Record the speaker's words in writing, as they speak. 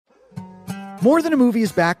More Than a Movie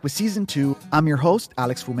is back with Season 2. I'm your host,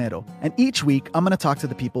 Alex Fumero, and each week I'm going to talk to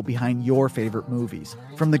the people behind your favorite movies.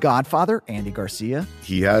 From The Godfather, Andy Garcia.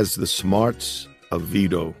 He has the smarts of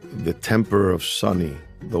Vito, the temper of Sonny,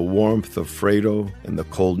 the warmth of Fredo, and the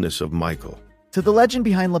coldness of Michael. To the legend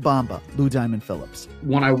behind La Bamba, Lou Diamond Phillips.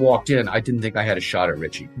 When I walked in, I didn't think I had a shot at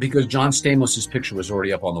Richie because John Stamos' picture was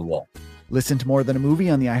already up on the wall. Listen to More Than a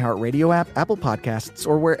Movie on the iHeartRadio app, Apple Podcasts,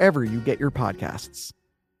 or wherever you get your podcasts.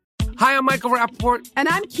 Hi, I'm Michael Rappaport. And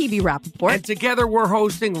I'm Kibi Rappaport. And together we're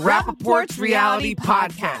hosting Rappaport's Reality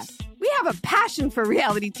Podcast. We have a passion for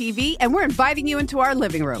reality TV, and we're inviting you into our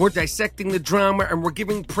living room. We're dissecting the drama, and we're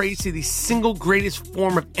giving praise to the single greatest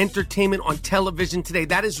form of entertainment on television today.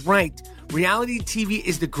 That is right. Reality TV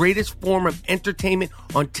is the greatest form of entertainment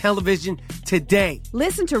on television today.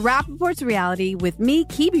 Listen to Rappaport's Reality with me,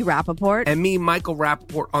 Kibi Rappaport. And me, Michael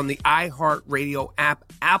Rappaport, on the iHeartRadio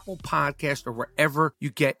app, Apple Podcast, or wherever you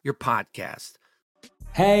get your podcast.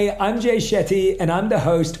 Hey, I'm Jay Shetty, and I'm the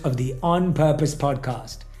host of the On Purpose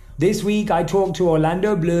podcast. This week, I talked to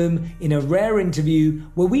Orlando Bloom in a rare interview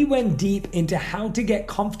where we went deep into how to get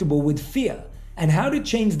comfortable with fear and how to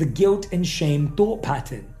change the guilt and shame thought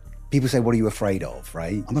pattern. People say, what are you afraid of,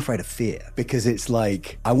 right? I'm afraid of fear because it's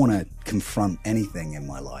like I want to confront anything in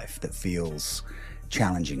my life that feels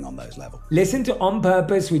challenging on those levels. Listen to On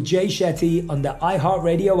Purpose with Jay Shetty on the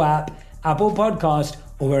iHeartRadio app, Apple Podcast,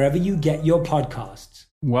 or wherever you get your podcasts.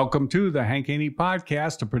 Welcome to the Hank Haney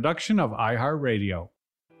Podcast, a production of iHeartRadio.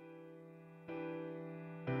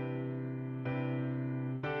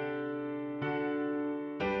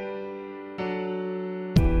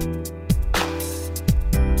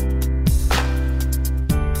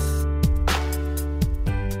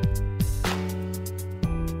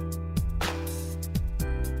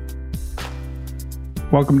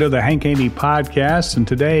 Welcome to the Hank Haney Podcast, and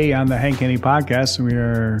today on the Hank Haney Podcast, we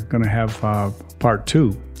are going to have part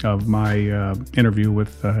two of my interview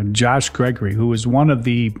with Josh Gregory, who is one of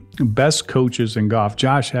the best coaches in golf.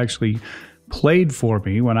 Josh actually played for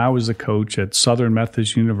me when I was a coach at Southern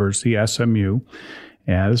Methodist University, SMU.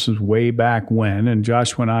 Yeah, this was way back when, and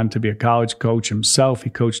Josh went on to be a college coach himself. He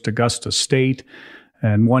coached Augusta State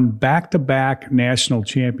and won back-to-back national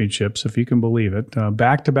championships, if you can believe it.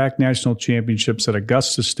 Back-to-back national championships at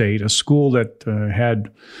Augusta State, a school that had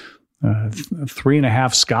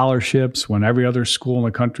 3.5 scholarships when every other school in the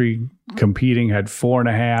country competing had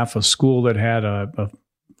 4.5, a school that had a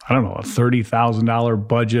 $30,000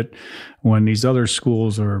 budget when these other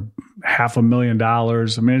schools are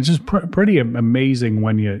 $500,000. I mean, it's just pretty amazing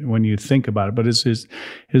when you think about it. But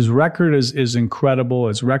his record is incredible.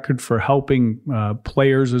 His record for helping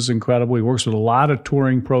players is incredible. He works with a lot of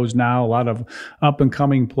touring pros now, a lot of up and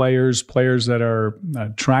coming players that are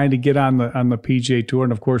trying to get on the PGA Tour,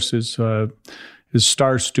 and of course his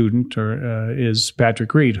star student is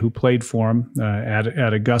Patrick Reed, who played for him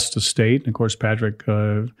at Augusta State. And of course, Patrick,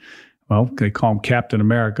 they call him Captain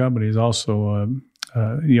America, but he's also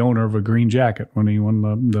the owner of a green jacket when he won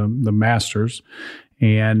the Masters.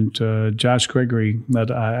 And Josh Gregory,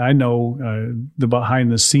 that I know the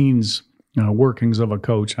behind the scenes workings of a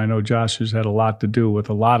coach. I know Josh has had a lot to do with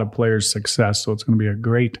a lot of players' success, so it's going to be a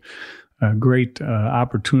great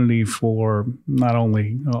opportunity for not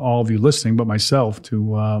only all of you listening, but myself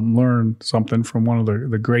to learn something from one of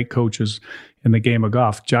the great coaches in the game of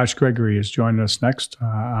golf. Josh Gregory is joining us next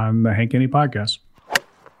on the Hank Haney Podcast.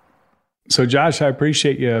 So, Josh, I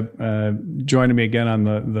appreciate you joining me again on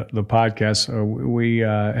the podcast. We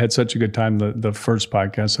had such a good time the first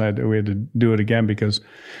podcast. We had to do it again because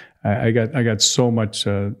I got so much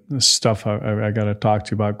stuff I got to talk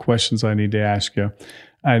to you about, questions I need to ask you.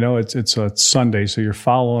 I know it's a Sunday, so you're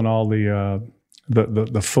following all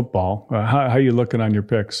the football. How are you looking on your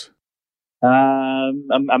picks?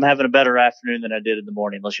 I'm having a better afternoon than I did in the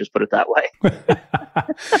morning. Let's just put it that way.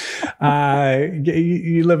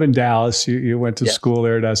 You live in Dallas. You went to school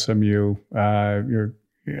there at SMU. You're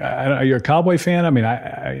a Cowboy fan? I mean,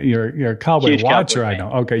 you're a Cowboy huge watcher. Cowboy I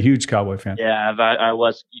know. Okay, huge Cowboy fan. Yeah, I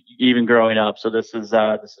was even growing up. So this is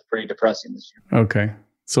pretty depressing this year. Okay.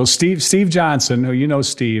 So Steve Johnson, who you know,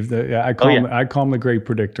 Steve, I call him the great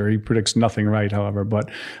predictor. He predicts nothing right, however, but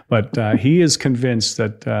he is convinced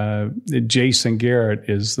that Jason Garrett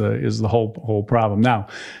is the whole problem. Now,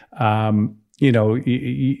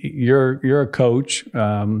 you're a coach.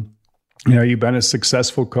 You've been a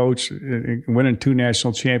successful coach, winning 2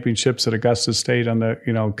 national championships at Augusta State on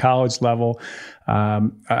the college level.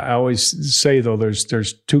 I always say though, there's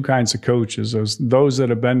 2 kinds of coaches: those that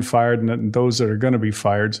have been fired and those that are going to be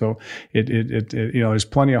fired. So there's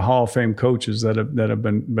plenty of Hall of Fame coaches that have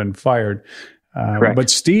been fired. But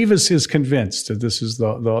Steve is convinced that this is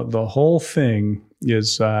the whole thing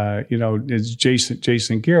is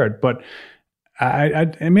Jason Garrett. But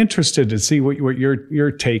I'm interested to see what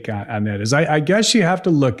your take on that is. I guess you have to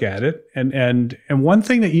look at it, and one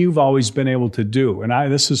thing that you've always been able to do,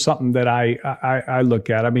 and this is something that I look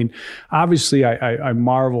at. I mean, obviously, I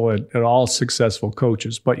marvel at all successful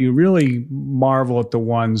coaches, but you really marvel at the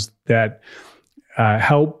ones that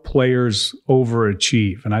help players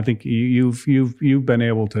overachieve, and I think you've been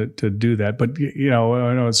able to do that. But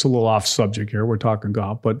I know it's a little off subject here. We're talking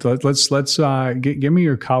golf, but let's give me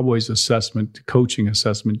your Cowboys assessment, coaching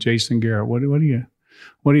assessment. Jason Garrett, what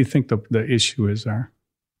do you think the issue is there?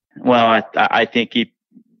 Well, I think he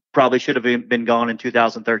probably should have been gone in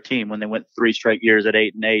 2013 when they went 3 straight years at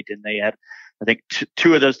 8-8, and they had, I think,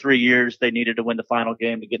 2 of those 3 years they needed to win the final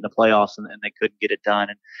game to get in the playoffs, and they couldn't get it done.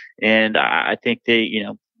 And I think they,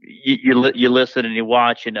 you listen and you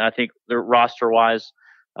watch, and I think the roster wise,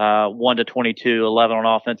 1 to 22, 11 on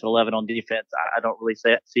offense, 11 on defense. I don't really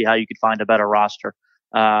see how you could find a better roster,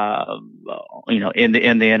 in the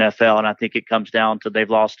NFL. And I think it comes down to they've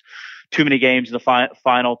lost too many games in the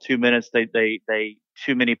final 2 minutes. They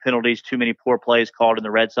too many penalties, too many poor plays called in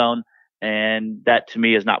the red zone. And that to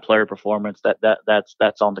me is not player performance.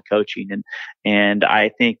 That's on the coaching. And I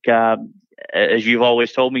think, as you've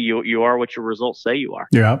always told me, you are what your results say you are.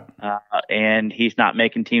 Yeah. And he's not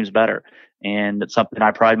making teams better. And it's something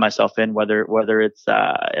I pride myself in, whether it's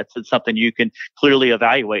something you can clearly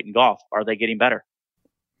evaluate in golf. Are they getting better?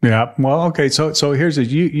 Yeah. Well, okay. So here's it.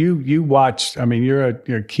 You watch. I mean, you're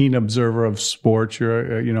a keen observer of sports.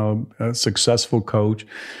 You're a successful coach.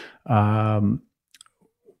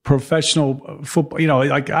 Professional football,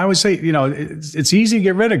 like I would say, it's easy to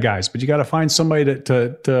get rid of guys, but you got to find somebody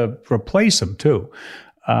to replace them too.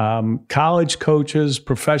 College coaches,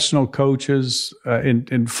 professional coaches,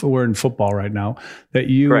 we're in football right now, that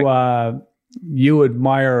you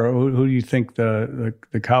admire. Who do you think the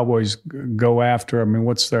Cowboys go after? I mean,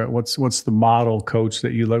 what's the model coach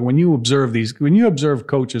that you like when you observe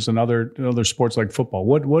coaches in other sports like football?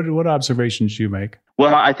 What observations do you make?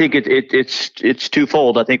 Well, I think it's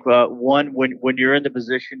twofold. I think one, when you're in the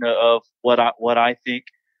position of what I think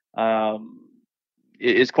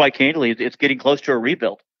is quite candidly, it's getting close to a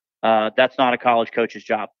rebuild. That's not a college coach's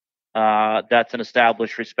job. That's an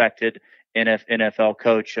established, respected NFL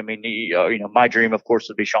coach. I mean, my dream, of course,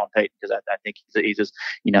 would be Sean Payton, because I think he's just,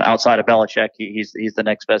 outside of Belichick, he's the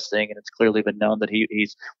next best thing, and it's clearly been known that he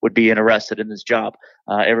would be interested in this job.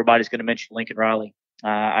 Everybody's going to mention Lincoln Riley.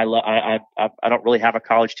 I don't really have a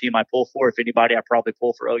college team I pull for. If anybody, I probably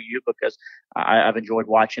pull for OU, because I've enjoyed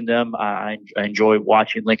watching them. I enjoy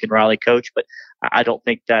watching Lincoln Riley coach, but I don't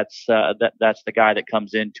think that's the guy that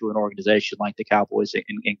comes into an organization like the Cowboys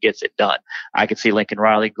and gets it done. I could see Lincoln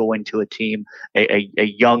Riley going to a team, a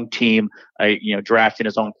young team, drafting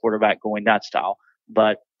his own quarterback, going that style.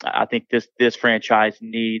 But I think this franchise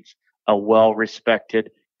needs a well-respected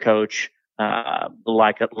coach,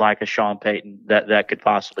 like a Sean Payton that could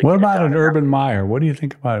possibly. What about an Urban Meyer? What do you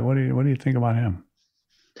think about it? What do you think about him?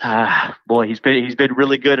 Boy, he's been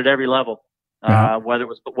really good at every level. Whether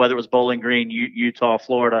it was Bowling Green, Utah,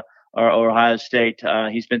 Florida, or Ohio State,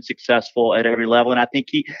 he's been successful at every level, and I think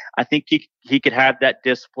he could have that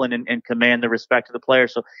discipline and command the respect of the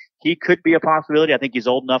players. So he could be a possibility. I think he's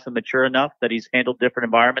old enough and mature enough that he's handled different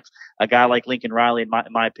environments. A guy like Lincoln Riley, in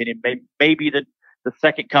my opinion, may be the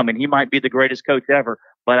second coming. He might be the greatest coach ever,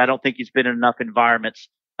 but I don't think he's been in enough environments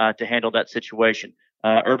to handle that situation.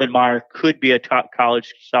 Urban Meyer could be a top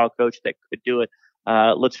college style coach that could do it.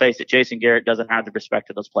 Let's face it, Jason Garrett doesn't have the respect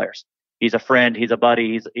of those players. He's a friend, he's a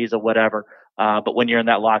buddy, he's a whatever. But when you're in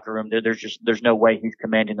that locker room, there's no way he's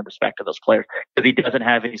commanding the respect of those players, because he doesn't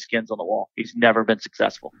have any skins on the wall. He's never been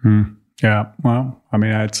successful. Yeah, well, I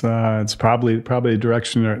mean, it's probably the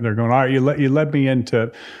direction they're going. All right, you led me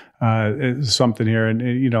into something here, and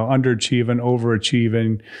underachieving,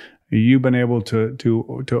 overachieving. You've been able to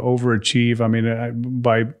overachieve. I mean,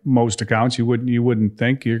 by most accounts, you wouldn't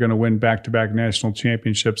think you're going to win back-to-back national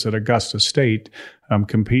championships at Augusta State,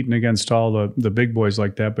 competing against all the big boys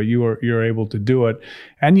like that. But you're able to do it,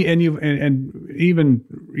 and even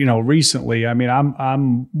recently. I mean,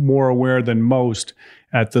 I'm more aware than most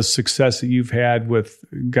at the success that you've had with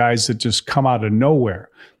guys that just come out of nowhere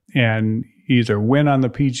and either win on the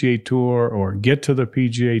PGA Tour or get to the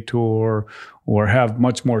PGA Tour or have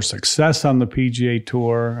much more success on the PGA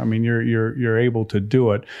Tour. I mean, you're able to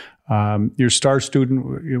do it. Your star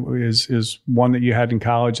student is one that you had in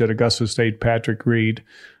college at Augusta State, Patrick Reed.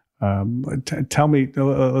 Tell me,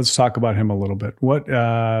 let's talk about him a little bit. What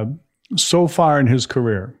so far in his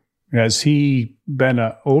career, Has he been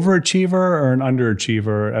an overachiever or an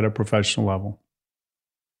underachiever at a professional level?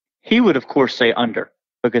 He would, of course, say under,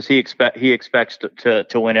 because he expects to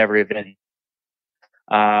win every event.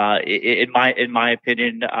 In my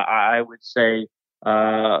opinion, I would say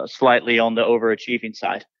slightly on the overachieving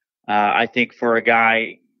side. I think for a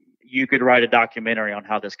guy, you could write a documentary on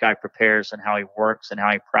how this guy prepares and how he works and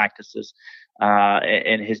how he practices,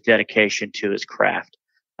 and his dedication to his craft.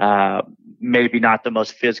 Maybe not the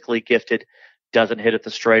most physically gifted, doesn't hit it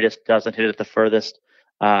the straightest, doesn't hit it the furthest.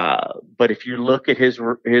 But if you look at his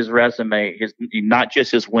resume, not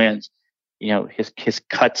just his wins, his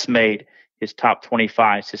cuts made, his top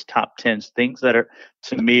 25s, his top 10s, things that are,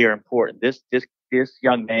 to me, are important. This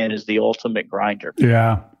young man is the ultimate grinder.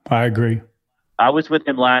 Yeah, I agree. I was with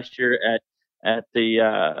him last year at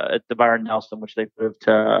the Byron Nelson, which they moved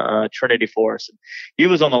to Trinity Forest. And he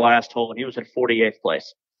was on the last hole, and he was in 48th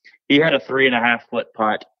place. He had a 3.5 foot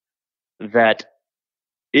putt that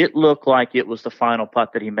it looked like it was the final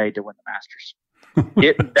putt that he made to win the Masters.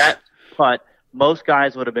 That putt, most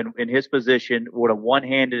guys would have been in his position, would have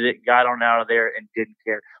one-handed it, got on out of there, and didn't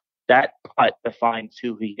care. That putt defines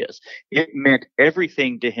who he is. It meant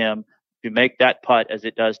everything to him to make that putt as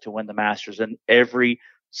it does to win the Masters, and every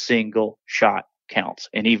single shot counts,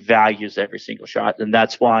 and he values every single shot, and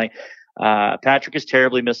that's why Patrick is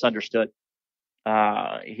terribly misunderstood.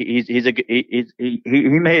 He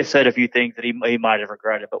may have said a few things that he might have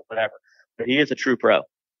regretted, but whatever. But he is a true pro.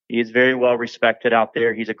 He is very well respected out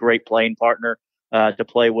there. He's a great playing partner to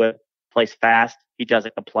play with. Plays fast. He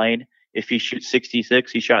doesn't complain. If he shoots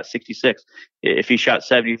 66, he shot 66. If he shot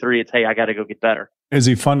 73, it's, hey, I got to go get better. Is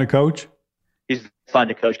he fun to coach? He's fun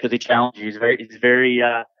to coach because he challenges. He's very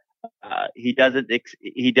he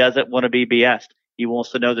doesn't want to be BS'd. He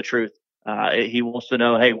wants to know the truth. He wants to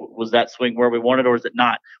know, hey, was that swing where we wanted, or is it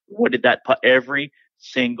not? What did that putt? Every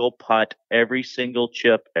single putt, every single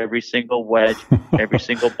chip, every single wedge, every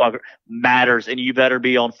single bugger matters, and you better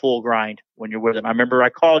be on full grind when you're with him. I remember I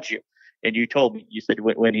called you, and you told me, you said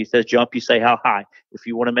when he says jump, you say how high. If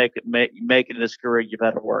you want to make it in this career, you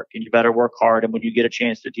better work, and you better work hard. And when you get a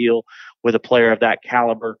chance to deal with a player of that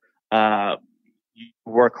caliber, you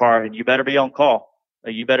work hard, and you better be on call.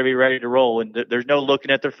 You better be ready to roll. And there's no looking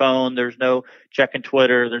at their phone. There's no checking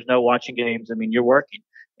Twitter. There's no watching games. I mean, you're working.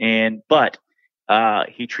 But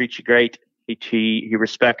he treats you great. He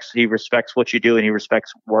respects what you do, and he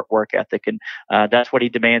respects work ethic. And that's what he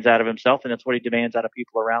demands out of himself, and that's what he demands out of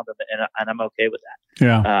people around him. And I'm okay with that.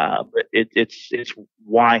 Yeah. But it's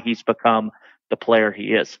why he's become the player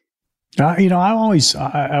he is. I've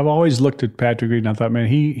always looked at Patrick Reed and I thought, man,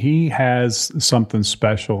 he has something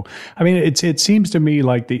special. I mean, it seems to me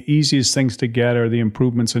like the easiest things to get are the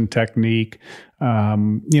improvements in technique.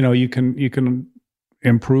 You can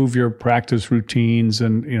improve your practice routines,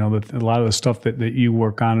 and a lot of the stuff that you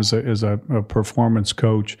work on as a performance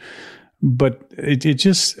coach. But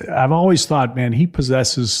I've always thought, man, he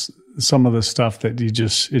possesses some of the stuff that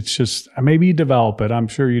it's just maybe you develop it. I'm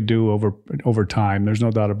sure you do over time. There's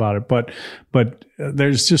no doubt about it. But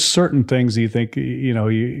there's just certain things you think,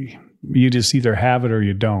 you just either have it or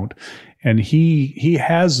you don't. And he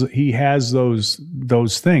has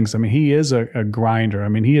those things. I mean, he is a grinder. I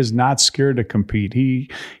mean, he is not scared to compete.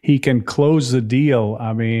 He can close the deal.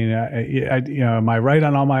 I mean, am I right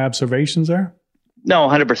on all my observations there? No,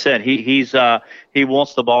 100%. He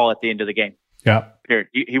wants the ball at the end of the game. Yeah. Period.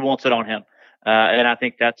 He wants it on him, and I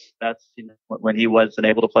think that's when he wasn't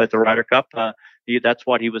able to play at the Ryder Cup. That's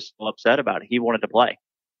what he was so upset about. He wanted to play,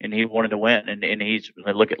 and he wanted to win, and he's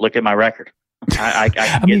look at my record.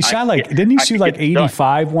 Didn't he shoot like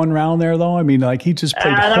 85 one round there though? I mean, like he just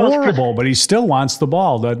played horrible, but he still wants the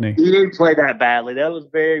ball, doesn't he? He didn't play that badly. That was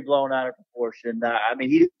very blown out of proportion. I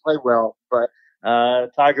mean, he didn't play well, but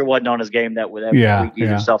Tiger wasn't on his game that week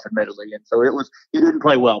either, self-admittedly, and so he didn't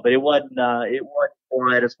play well, but it wasn't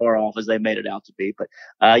quite as far off as they made it out to be. But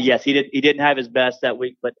yes, he didn't have his best that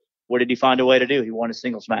week, but what did he find a way to do? He won a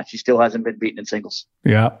singles match. He still hasn't been beaten in singles.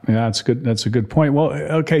 Yeah, that's good. That's a good point. Well,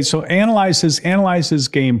 okay, so analyze his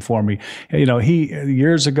game for me. He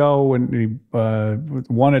years ago when he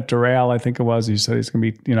won at Doral, I think it was, he said he's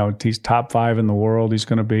going to be, he's top 5 in the world. He's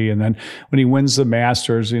going to be, and then when he wins the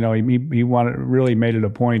Masters, he really made it a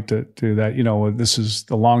point to that. This is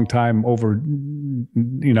a long time over.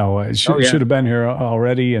 Should have been here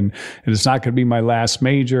already, and it's not going to be my last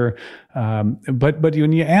major. But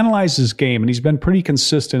when you analyze his game, and he's been pretty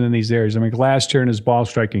consistent in these areas. I mein, last year in his ball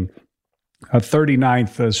striking,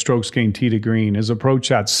 39th strokes gained tee to green. His approach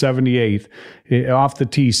shot 78th, off the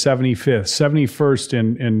tee 75th, 71st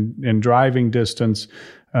in driving distance,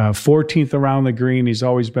 14th around the green. He's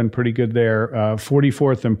always been pretty good there.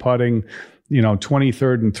 44th in putting,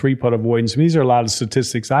 23rd in 3-putt avoidance. These are a lot of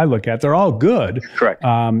statistics I look at. They're all good. Correct.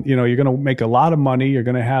 You're going to make a lot of money. You're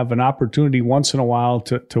going to have an opportunity once in a while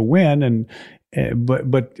to win,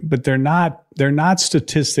 but they're not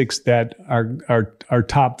statistics that are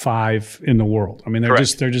top 5 in the world. I mean, they're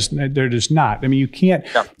just not. I mean, you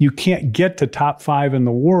can't get to top 5 in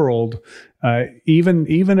the world. Even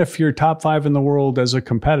if you're top 5 in the world as a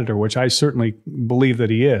competitor, which I certainly believe that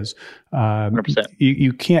he is, 100%.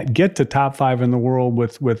 You can't get to top 5 in the world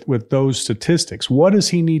with those statistics. What does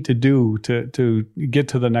he need to do to get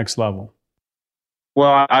to the next level?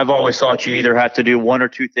 Well, I've always thought you either have to do one or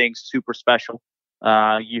two things super special.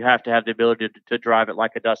 You have to have the ability to drive it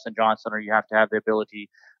like a Dustin Johnson, or you have to have the ability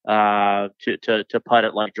to putt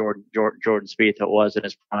it like Jordan Spieth was in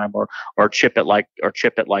his prime, or chip it like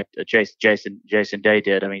Jason Day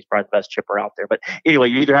did. I mean, he's probably the best chipper out there. But anyway,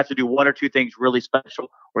 you either have to do one or two things really special,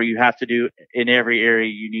 or you have to do in every area.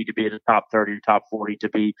 You need to be in the top 30 or top 40 to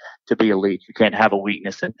be elite. You can't have a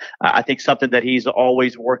weakness. And I think something that he's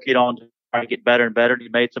always working on to try to get better and better. And he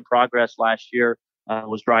made some progress last year.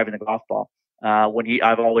 Was driving the golf ball.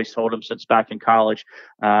 I've always told him since back in college,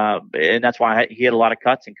 and that's why he had a lot of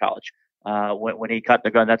cuts in college. When he cut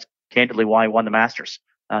the gun, that's candidly why he won the Masters.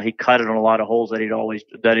 He cut it on a lot of holes that he'd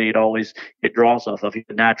always hit draws off of. He's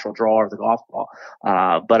a natural drawer of the golf ball.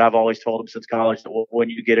 But I've always told him since college that when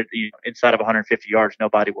you get it inside of 150 yards,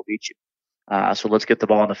 nobody will beat you. So let's get the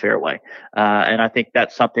ball in the fairway. And I think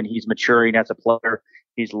that's something he's maturing as a player.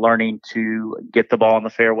 He's learning to get the ball in the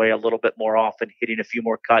fairway a little bit more often, hitting a few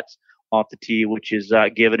more cuts off the tee, which is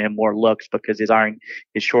giving him more looks because his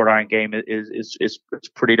short iron game is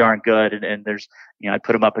pretty darn good. And there's, I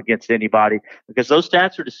put him up against anybody because those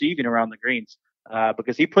stats are deceiving around the greens.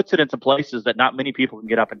 Because he puts it into places that not many people can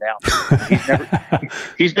get up and down.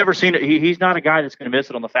 He's never seen it. He's not a guy that's going to miss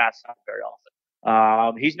it on the fast side very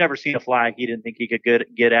often. He's never seen a flag he didn't think he could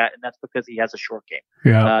get at, and that's because he has a short game.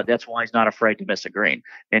 Yeah. That's why he's not afraid to miss a green,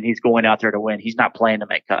 and he's going out there to win. He's not playing to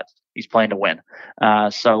make cuts. He's playing to win.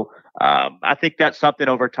 So I think that's something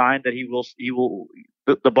over time that he will.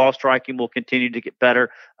 The ball striking will continue to get better.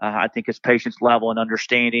 I think his patience level and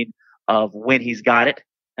understanding of when he's got it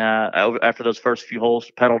after those first few holes,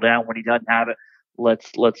 pedal down when he doesn't have it.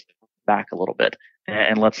 Let's back a little bit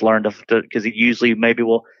and let's learn to because he usually maybe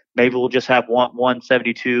we'll just have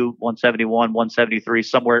 172, 171, 173,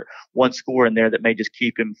 somewhere one score in there that may just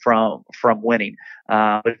keep him from winning.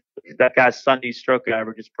 But that guy's Sunday stroke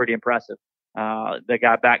average is pretty impressive. That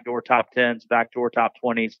guy backdoor top 10s, backdoor top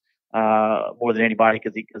 20s, more than anybody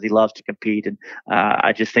because he loves to compete. And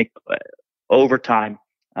I just think over time,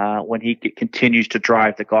 when he continues to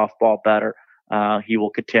drive the golf ball better, he will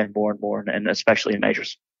contend more and more, and especially in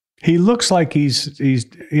majors. He looks like he's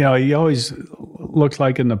he always looked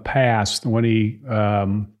like in the past when he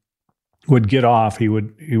would get off, he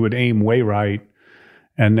would aim way right,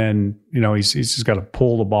 and then he's just got to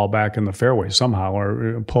pull the ball back in the fairway somehow,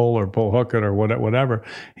 or pull hook it or whatever.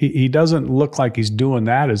 He doesn't look like he's doing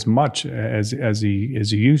that as much as he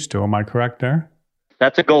used to. Am I correct there?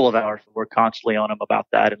 That's a goal of ours. We're constantly on him about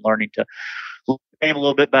that and learning to aim a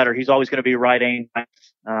little bit better. He's always going to be right aim,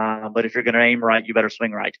 but if you're going to aim right, you better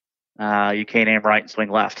swing right. You can't aim right and swing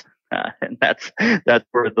left, and that's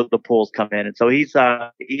where the pulls come in. And so he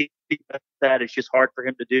that. It's just hard for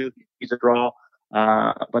him to do. He's a draw,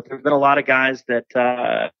 but there's been a lot of guys that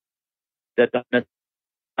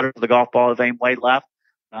the golf ball have aimed way left.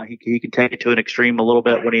 He can take it to an extreme a little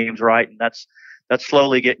bit when he aims right, and that's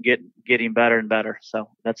slowly getting better and better. So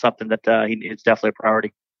that's something that it's definitely a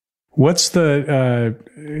priority. What's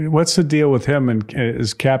the deal with him and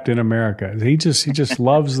as Captain America? He just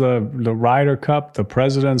loves the Ryder Cup, the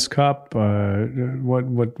President's Cup. How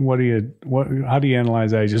do you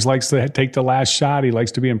analyze that? He just likes to take the last shot. He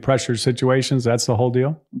likes to be in pressure situations. That's the whole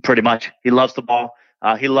deal. Pretty much. He loves the ball.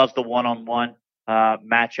 He loves the one-on-one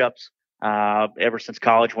matchups. Ever since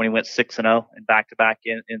college, when he went 6-0 in back-to-back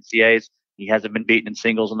NCAAs, he hasn't been beaten in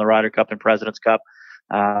singles in the Ryder Cup and President's Cup.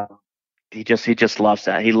 He just loves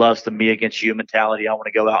that. He loves the me against you mentality. I want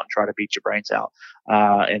to go out and try to beat your brains out.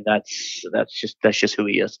 And that's just who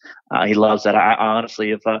he is. He loves that. I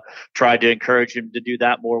honestly have tried to encourage him to do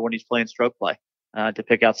that more when he's playing stroke play, to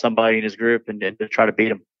pick out somebody in his group and to try to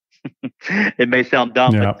beat him. It may sound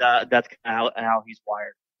dumb, but that's how he's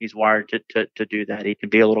wired. He's wired to do that. He can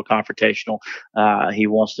be a little confrontational. He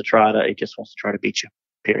just wants to try to beat you,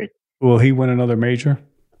 period. Will he win another major?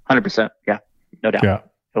 100%. Yeah. No doubt. Yeah.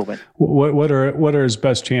 He'll win. What are his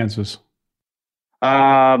best chances?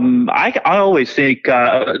 I always think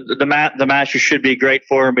the Masters should be great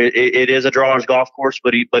for him. It is a drawer's golf course,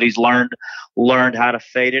 but he's learned how to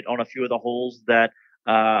fade it on a few of the holes that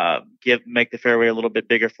make the fairway a little bit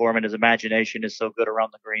bigger for him, and his imagination is so good around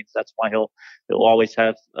the greens. That's why he'll always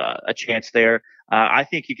have a chance there. I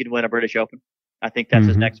think he can win a British Open. I think that's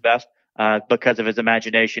his next best because of his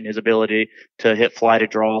imagination, his ability to hit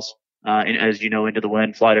flighted draws. And as you know, into the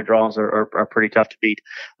wind, flighted draws are pretty tough to beat.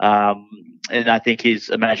 And I think his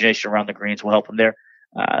imagination around the greens will help him there.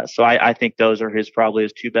 So I think those are probably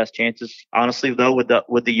his two best chances. Honestly, though,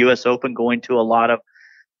 with the U.S. Open going to a lot of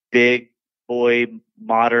big boy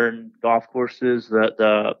modern golf courses,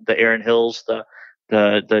 the Erin Hills,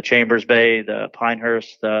 the Chambers Bay, the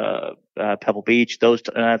Pinehurst, the Pebble Beach. That's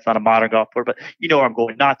not a modern golf course, but you know where I'm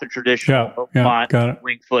going. Not the traditional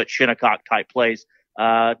Winged Foot, Shinnecock type plays.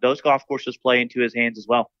 Those golf courses play into his hands as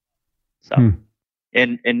well. So,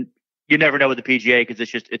 and you never know with the PGA because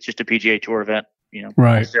it's just a PGA Tour event, you know.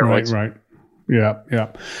 Right. Yeah.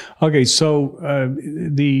 Okay, so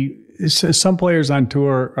some players on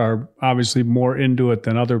tour are obviously more into it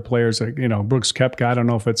than other players. Like, you know, Brooks Koepka, I don't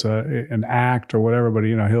know if it's an act or whatever, but,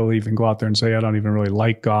 you know, he'll even go out there and say, I don't even really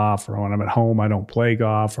like golf, or when I'm at home, I don't play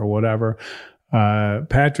golf or whatever.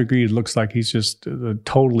 Patrick Reed looks like he's just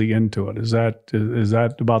totally into it. Is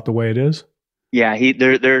that about the way it is? Yeah,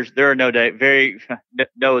 there are no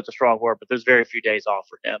it's a strong word, but there's very few days off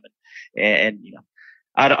for him, and you know,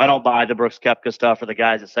 I don't buy the Brooks Koepka stuff, or the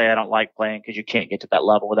guys that say I don't like playing because you can't get to that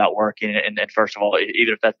level without working. And first of all,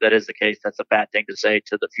 even if that is the case, that's a bad thing to say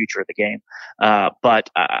to the future of the game. But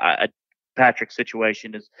Patrick's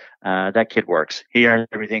situation is that kid works. He earns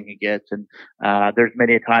everything he gets, and there's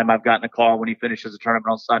many a time I've gotten a call when he finishes a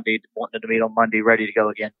tournament on Sunday, wanting to meet on Monday, ready to go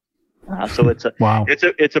again. So it's a wow.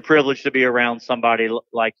 It's a privilege to be around somebody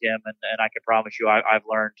like him, and I can promise you I've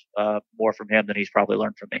learned more from him than he's probably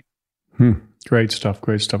learned from me. Great stuff.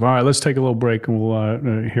 All right, let's take a little break, and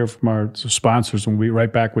we'll hear from our sponsors, and we'll be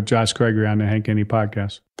right back with Josh Gregory on the Hank Haney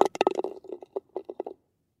Podcast.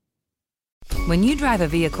 When you drive a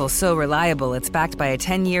vehicle so reliable it's backed by a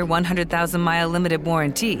 10-year, 100,000-mile limited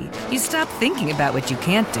warranty, you stop thinking about what you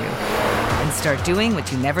can't do and start doing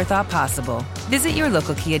what you never thought possible. Visit your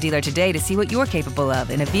local Kia dealer today to see what you're capable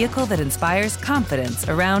of in a vehicle that inspires confidence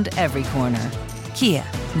around every corner. Kia,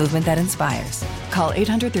 movement that inspires. Call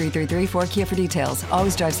 800-333-4KIA for details.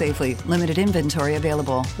 Always drive safely. Limited inventory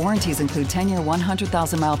available. Warranties include 10-year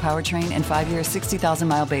 100,000-mile powertrain and 5-year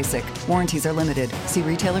 60,000-mile basic. Warranties are limited. See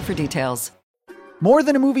retailer for details. More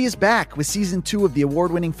Than a Movie is back with Season 2 of the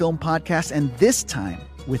award-winning film podcast, and this time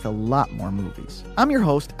with a lot more movies. I'm your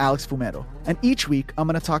host, Alex Fumero, and each week I'm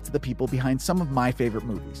going to talk to the people behind some of my favorite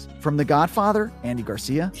movies. From The Godfather, Andy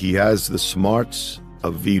Garcia. He has the smarts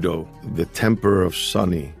of Vito, the temper of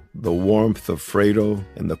Sonny, the warmth of Fredo,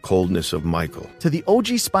 and the coldness of Michael. To the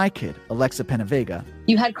OG Spy Kid, Alexa Penavega.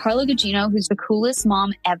 You had Carla Gugino, who's the coolest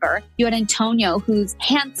mom ever. You had Antonio, who's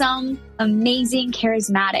handsome, amazing,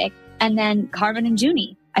 charismatic. And then Carmen and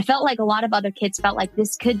Junie. I felt like a lot of other kids felt like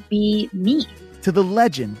this could be me. To the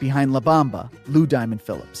legend behind La Bamba, Lou Diamond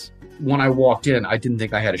Phillips. When I walked in, I didn't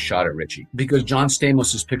think I had a shot at Richie because John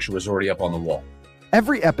Stamos' picture was already up on the wall.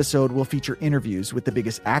 Every episode will feature interviews with the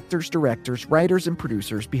biggest actors, directors, writers, and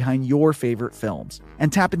producers behind your favorite films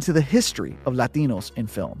and tap into the history of Latinos in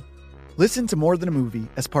film. Listen to More Than a Movie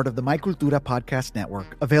as part of the My Cultura Podcast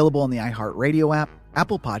Network, available on the iHeartRadio app,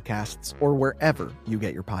 Apple Podcasts, or wherever you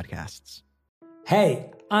get your podcasts. Hey,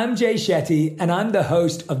 I'm Jay Shetty, and I'm the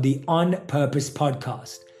host of the On Purpose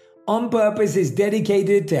podcast. On Purpose is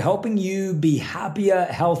dedicated to helping you be happier,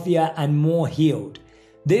 healthier, and more healed.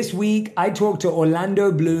 This week, I talked to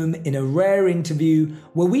Orlando Bloom in a rare interview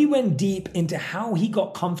where we went deep into how he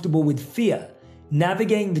got comfortable with fear,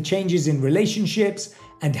 navigating the changes in relationships,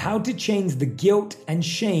 and how to change the guilt and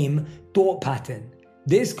shame thought pattern.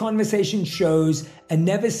 This conversation shows a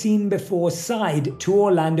never-seen-before side to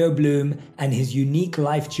Orlando Bloom and his unique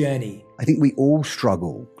life journey. I think we all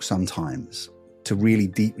struggle sometimes to really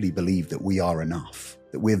deeply believe that we are enough,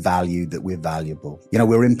 that we're valued, that we're valuable. You know,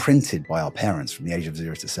 we're imprinted by our parents from the age of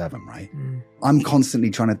 0 to 7, right? I'm constantly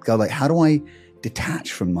trying to go like, how do I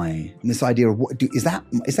detach from this idea of is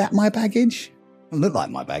that my baggage? It doesn't look like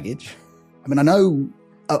my baggage. I mean, I know,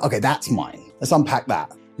 okay, that's mine. Let's unpack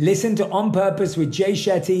that. Listen to On Purpose with Jay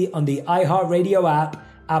Shetty on the iHeartRadio app,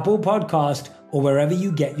 Apple Podcast, or wherever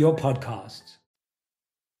you get your podcasts.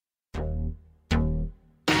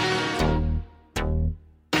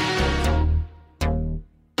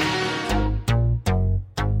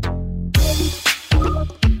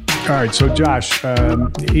 All right, so Josh,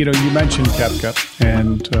 you mentioned Koepka,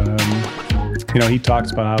 and He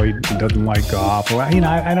talks about how he doesn't like golf.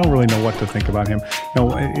 I don't really know what to think about him.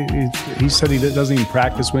 He said he doesn't even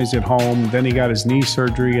practice when he's at home. Then he got his knee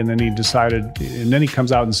surgery, and then he decided, and then he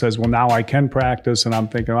comes out and says, well, now I can practice. And I'm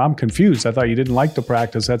thinking, I'm confused. I thought you didn't like to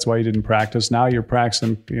practice. That's why you didn't practice. Now you're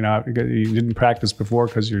practicing, you didn't practice before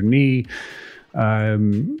because your knee.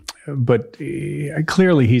 But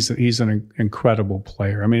clearly he's an incredible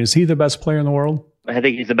player. I mean, is he the best player in the world? I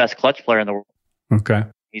think he's the best clutch player in the world. Okay.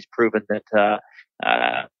 He's proven that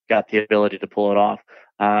got the ability to pull it off.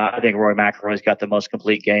 I think Rory McIlroy's got the most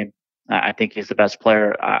complete game. I think he's the best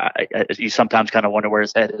player. You sometimes kind of wonder where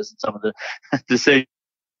his head is in some of the decisions,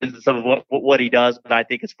 some of what he does. But I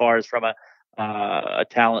think as far as from a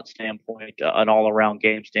talent standpoint, an all-around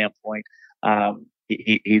game standpoint,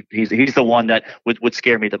 he's the one that would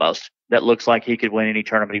scare me the most. That looks like he could win any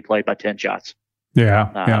tournament he played by 10 shots.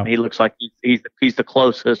 Yeah. He looks like he's the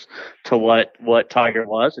closest to what Tiger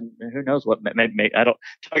was, and who knows what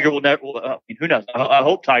Tiger will never. Who knows? I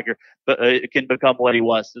hope Tiger can become what he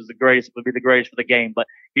was. Is the greatest, would be the greatest for the game, but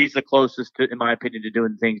he's the closest, in my opinion, to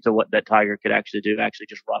doing things to what that Tiger could actually do. Actually,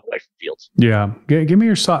 just run away from fields. Yeah. Give me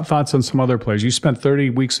your thoughts on some other players. You spent 30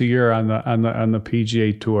 weeks a year on the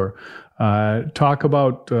PGA Tour. Talk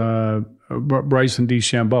about Bryson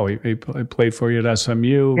DeChambeau. He played for you at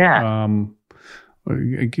SMU. Yeah.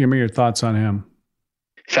 Give me your thoughts on him.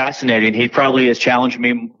 Fascinating. He probably has challenged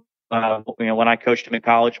me, when I coached him in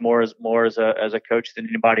college, more as a coach than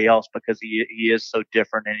anybody else, because he is so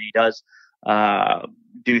different, and he does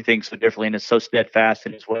do things so differently, and is so steadfast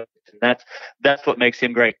in his way. That's what makes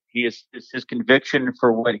him great. His conviction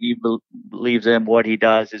for what he believes in, what he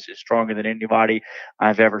does, is stronger than anybody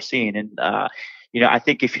I've ever seen. And I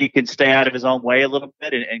think if he can stay out of his own way a little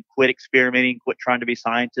bit and quit experimenting, quit trying to be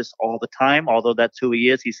scientist all the time, although that's who he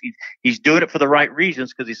is, he's doing it for the right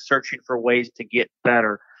reasons, because he's searching for ways to get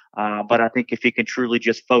better. But I think if he can truly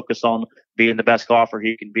just focus on being the best golfer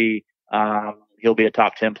he can be, he'll be a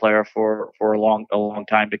top 10 player for a long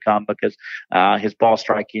time to come, because his ball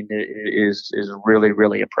striking is really,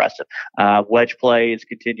 really impressive. Wedge play is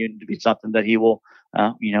continuing to be something that he will.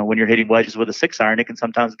 When you're hitting wedges with a 6-iron, it can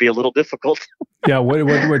sometimes be a little difficult. Yeah,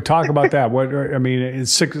 what talk about that?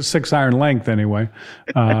 It's 6-iron length anyway.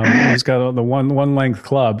 He's got the one length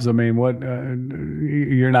clubs. I mean, what?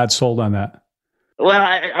 You're not sold on that? Well,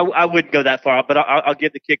 I wouldn't go that far, but I'll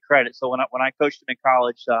give the kid credit. So when I coached him in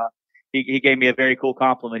college, he gave me a very cool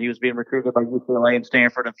compliment. He was being recruited by UCLA and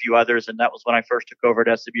Stanford and a few others, and that was when I first took over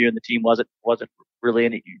at SMU, and the team wasn't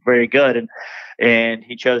really very good, and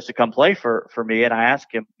he chose to come play for me. And I asked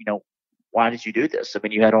him, why did you do this? I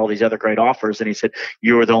mean, you had all these other great offers, and he said,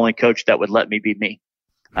 you were the only coach that would let me be me,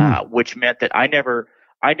 which meant that I never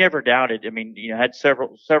doubted. I mean, I had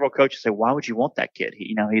several coaches say, why would you want that kid?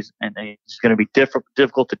 He's going to be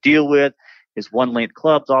difficult to deal with. His one length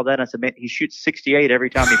clubs, all that. And I said, man, he shoots 68 every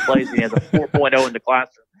time he plays, and he has a 4.0 in the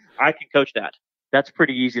classroom. I can coach that. That's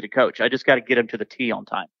pretty easy to coach. I just got to get him to the tee on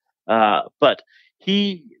time. But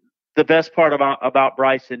the best part about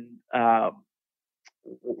Bryson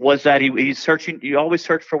was that he's searching. You always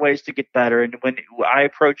search for ways to get better. And when I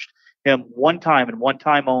approached him one time and one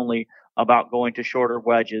time only about going to shorter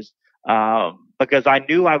wedges, because I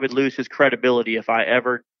knew I would lose his credibility if I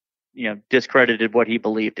ever discredited what he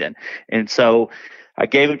believed in. And so I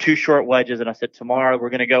gave him 2 short wedges, and I said, tomorrow we're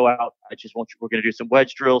going to go out. We're going to do some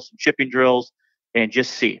wedge drills, some chipping drills, and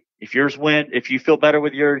just see if yours win. If you feel better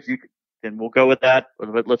with yours, then we'll go with that.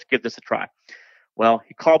 But let's give this a try. Well,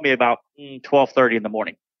 he called me about 12:30 in the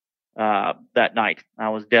morning that night. I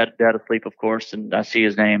was dead asleep, of course, and I see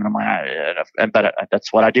his name, and I'm like, but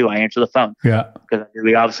that's what I do. I answer the phone. Yeah. Because I knew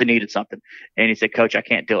he obviously needed something. And he said, Coach, I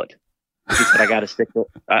can't do it. He said, I got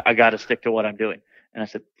to stick to what I'm doing. And I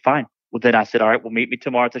said, fine. Well, then I said, all right, well, meet me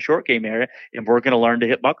tomorrow at the short game area, and we're going to learn to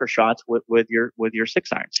hit bunker shots with your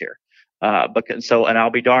 6-irons here. And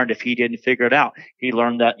I'll be darned if he didn't figure it out. He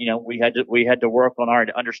learned that, we had to work on our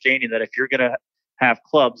understanding that if you're going to have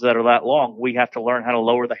clubs that are that long, we have to learn how to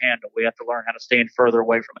lower the handle. We have to learn how to stand further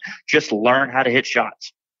away from it. Just learn how to hit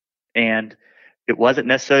shots. And it wasn't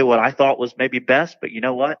necessarily what I thought was maybe best, but you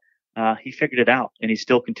know what? He figured it out, and he's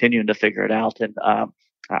still continuing to figure it out. And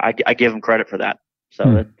I give him credit for that.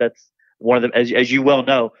 So that's one of the, as you well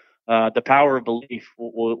know, the power of belief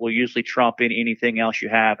will usually trump anything else you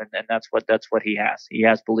have, and that's what he has. He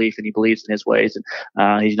has belief, and he believes in his ways,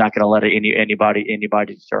 and he's not going to let anybody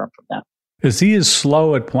deter him from that. Is he as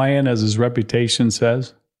slow at playing as his reputation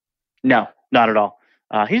says? No, not at all.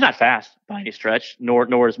 He's not fast by any stretch,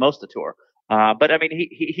 nor is most of the tour. But I mean,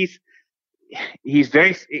 he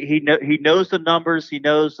knows the numbers. He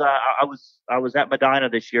knows. I was at Medina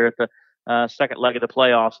this year at second leg of the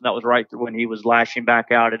playoffs, and that was right when he was lashing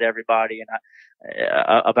back out at everybody and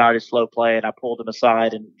about his slow play. And I pulled him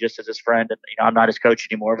aside, and just as his friend, and I'm not his coach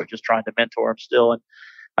anymore, but just trying to mentor him still. And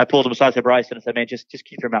I pulled him aside to Bryson and said, "Man, just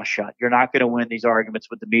keep your mouth shut. You're not going to win these arguments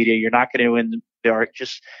with the media. You're not going to win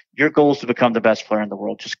just your goal is to become the best player in the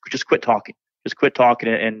world. Just quit talking." Just quit talking.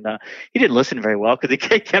 And he didn't listen very well because he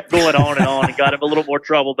kept going on and on and got him a little more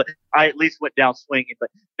trouble. But I at least went down swinging.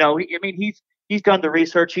 But no, he's done the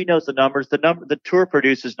research. He knows the numbers. The tour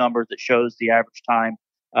produces numbers that shows the average time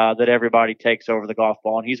that everybody takes over the golf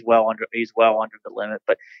ball, and he's well under the limit.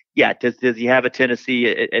 But yeah, does he have a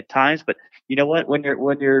tendency at times? But you know what? When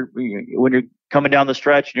you're coming down the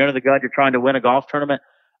stretch and you're under the gun, you're trying to win a golf tournament.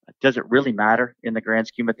 Does it really matter in the grand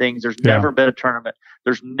scheme of things? There's never been a tournament.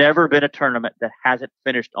 There's never been a tournament that hasn't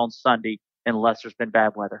finished on Sunday unless there's been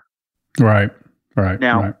bad weather. Right.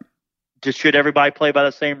 Now, should everybody play by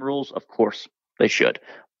the same rules? Of course they should.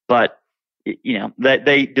 But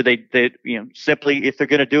they simply, if they're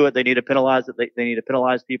going to do it, they need to penalize it. They need to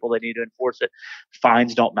penalize people. They need to enforce it.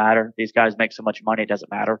 Fines don't matter. These guys make so much money, it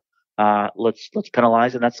doesn't matter. Let's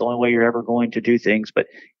penalize, and that's the only way you're ever going to do things. But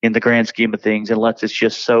in the grand scheme of things, unless it's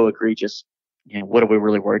just so egregious, what are we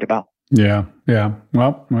really worried about? Yeah.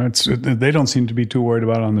 Well, they don't seem to be too worried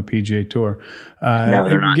about it on the PGA Tour. No,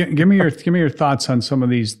 they're not. Give me your thoughts on some of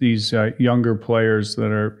these younger players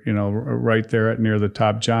that are right there near the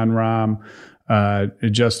top. Jon Rahm,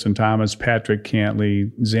 Justin Thomas, Patrick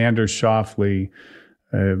Cantlay, Xander Schauffele.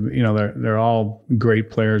 They're all great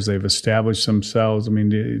players. They've established themselves. I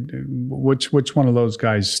mean, which one of those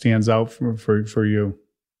guys stands out for you?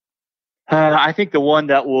 I think the one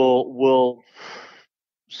that will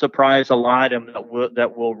surprise a lot and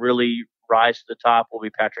that will really rise to the top will be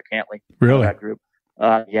Patrick Cantlay. Really? That group.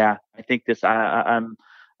 Yeah, I think this. I'm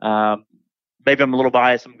maybe I'm a little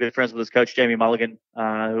biased. I'm good friends with his coach Jamie Mulligan,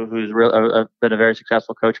 who's been a very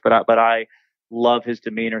successful coach. But I love his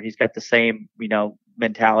demeanor. He's got the same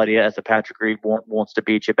mentality as a Patrick Reed. Wants to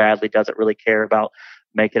beat you badly. Doesn't really care about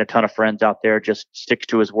making a ton of friends out there. Just sticks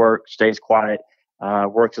to his work. Stays quiet.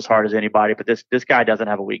 Works as hard as anybody. But this guy doesn't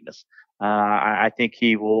have a weakness. I think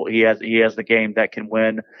he has the game that can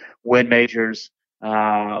win majors.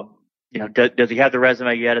 Does he have the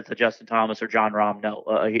resume yet as a Justin Thomas or Jon Rahm? No,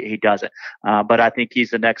 he doesn't. But I think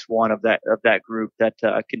he's the next one of that group that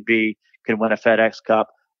can win a FedEx Cup,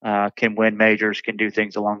 can win majors, can do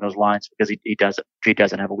things along those lines because he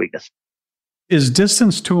doesn't have a weakness. Is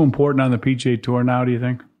distance too important on the PGA Tour now, do you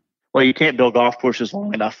think? Well, you can't build golf courses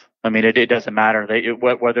long enough. I mean, it doesn't matter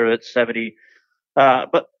whether it's 70.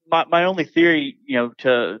 But my only theory,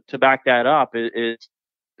 to back that up is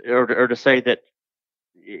to say that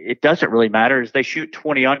it doesn't really matter is they shoot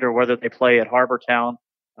 20 under whether they play at Harbor Town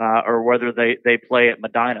or whether they play at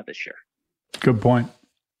Medina this year. Good point.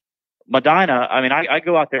 Medina, I mean, I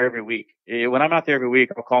go out there every week. When I'm out there every week,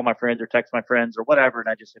 I'll call my friends or text my friends or whatever, and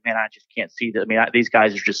I just say, man, I just can't see that. I mean, these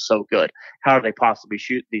guys are just so good. How do they possibly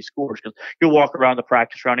shoot these scores? Because you'll walk around the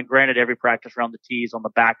practice round, and granted, every practice round, the tee's on the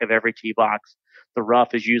back of every tee box. The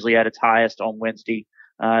rough is usually at its highest on Wednesday.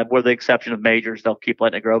 With the exception of majors, they'll keep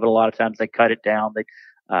letting it grow, but a lot of times they cut it down.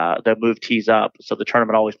 They'll move tees up, so the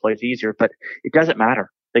tournament always plays easier. But it doesn't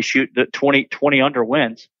matter. They shoot the 20 under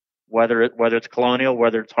wins. Whether it's Colonial,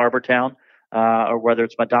 whether it's Harbor Town, or whether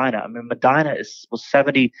it's Medina. I mean, Medina was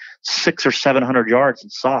 76 or 700 yards and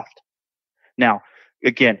soft. Now,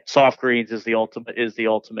 again, soft greens is the ultimate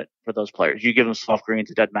for those players. You give them soft greens,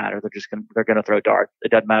 it doesn't matter. They're going to throw darts. It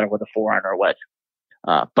doesn't matter with a 4-iron or a wedge.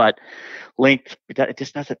 But length, it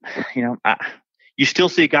just doesn't. You still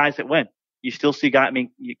see guys that win. You still see guys. I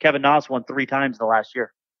mean, Kevin Na won 3 times in the last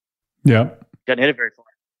year. Yeah, doesn't hit it very far.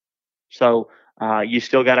 So. You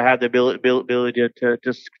still got to have the ability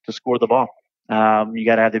to score the ball. You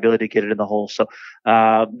got to have the ability to get it in the hole. So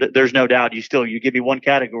there's no doubt. You give me one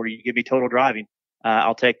category. You give me total driving.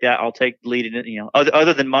 I'll take that. I'll take leading it.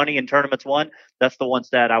 Other than money and tournaments won, that's the one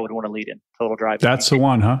stat I would want to lead in. Total driving. That's the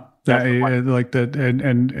one, huh? That's the one. Like that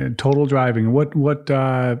and total driving. What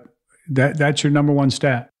that's your number one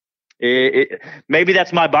stat. Maybe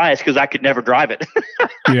that's my bias because I could never drive it.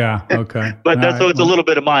 Yeah. Okay. But it's a little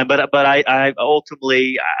bit of mine. But I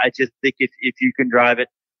ultimately I just think if you can drive it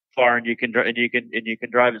far and you can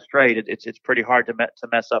drive it straight, it's pretty hard to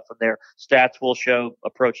mess up from there. Stats will show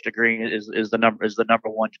approach to green is the number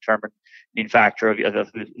one determining factor of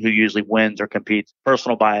who usually wins or competes.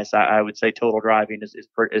 Personal bias, I would say total driving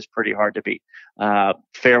is pretty hard to beat.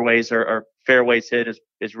 Fairways hit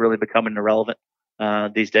is really becoming irrelevant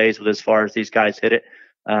these days with as far as these guys hit it.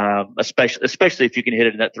 Especially if you can hit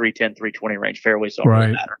it in that 310, 320 range. Fairways don't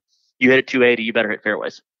really matter. You hit it 280, you better hit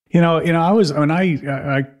fairways.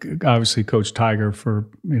 I obviously coached Tiger for,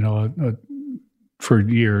 for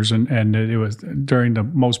years, and it was during the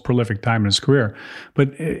most prolific time in his career. But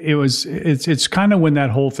it's kind of when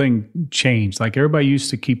that whole thing changed. Like, everybody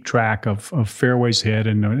used to keep track of fairways hit,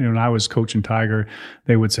 and when I was coaching Tiger,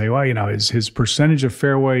 they would say, well, his percentage of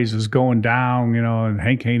fairways is going down, and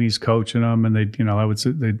Hank Haney's coaching him, and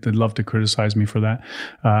they'd love to criticize me for that.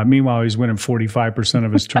 Meanwhile, he's winning 45%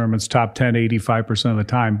 of his tournaments, top 10, 85% of the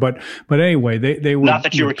time. But anyway, they would not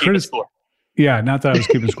that you were keeping score. Yeah, not that I was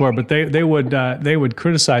keeping score, but they would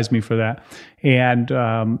criticize me for that. And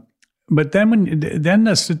but then when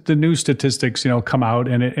the new statistics come out,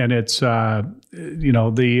 and it's the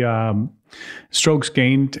strokes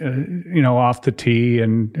gained off the tee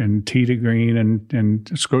and tee to green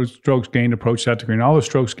and strokes gained approach shot to green, all the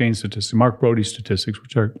strokes gained statistics, Mark Brody's statistics,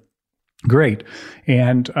 which are great.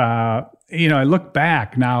 And I look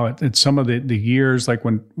back now at some of the years, like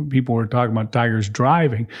when people were talking about Tiger's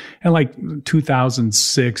driving, and like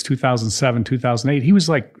 2006, 2007, 2008, he was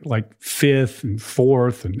like fifth and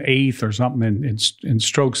fourth and eighth or something in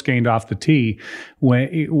strokes gained off the tee,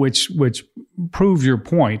 which proves your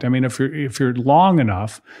point. I mean, if you're long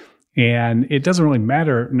enough, and it doesn't really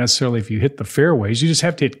matter necessarily if you hit the fairways. You just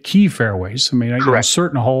have to hit key fairways. I mean,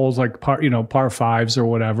 certain holes like par fives or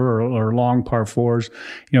whatever, or long par fours.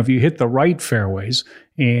 If you hit the right fairways,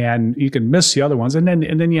 and you can miss the other ones, and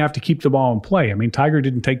then you have to keep the ball in play. I mean, Tiger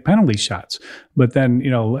didn't take penalty shots, but then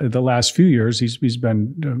the last few years he's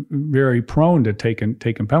been very prone to taking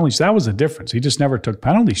penalties. That was the difference. He just never took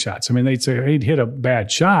penalty shots. I mean, they'd say he'd hit a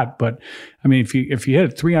bad shot, but I mean, if you hit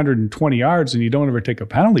it 320 yards and you don't ever take a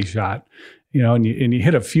penalty shot, and you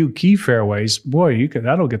hit a few key fairways, boy,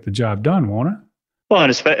 that'll get the job done, won't it? Well,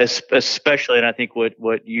 and especially, and I think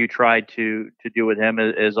what you tried to do with him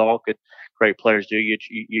is all great players do.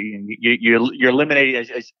 You're eliminating,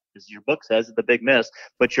 as your book says, the big miss,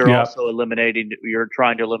 but you're also eliminating. You're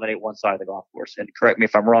trying to eliminate one side of the golf course. And correct me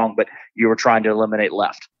if I'm wrong, but you were trying to eliminate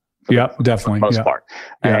left. Definitely. For the most part.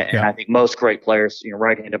 And I think most great players,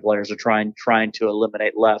 right-handed players, are trying to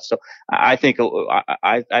eliminate left. So I think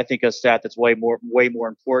a stat that's way more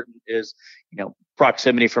important is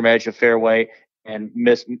proximity from edge of fairway and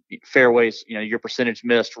miss fairways. Your percentage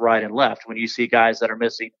missed right and left. When you see guys that are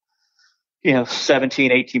missing 17,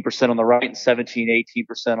 18% on the right and 17,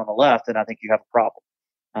 18% on the left, and I think you have a problem.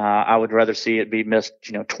 I would rather see it be missed,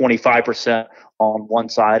 25% on one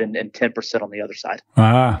side and 10% on the other side.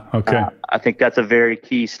 Okay. I think that's a very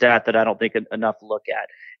key stat that I don't think enough look at.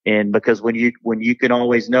 And because when you can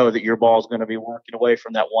always know that your ball is going to be working away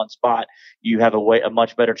from that one spot, you have a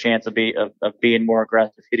much better chance of being more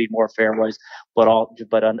aggressive, hitting more fairways, but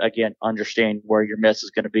again, understand where your miss is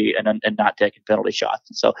going to be and not taking penalty shots.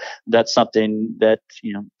 And so that's something that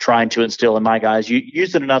trying to instill in my guys.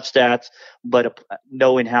 Using enough stats, but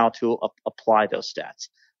knowing how to apply those stats.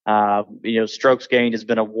 Strokes gained has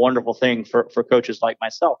been a wonderful thing for coaches like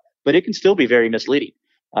myself, but it can still be very misleading.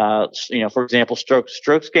 For example,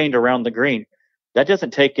 strokes gained around the green, that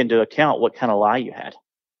doesn't take into account what kind of lie you had.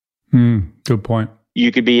 Good point.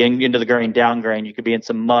 You could be into the green, down green. You could be in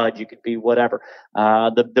some mud. You could be whatever.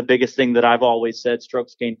 The biggest thing that I've always said,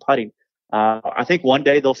 strokes gained putting. I think one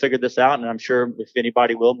day they'll figure this out, and I'm sure if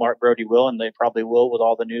anybody will, Mark Brody will, and they probably will with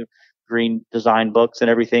all the new green design books and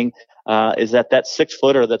everything, is that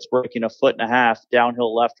 6-footer that's breaking a foot and a half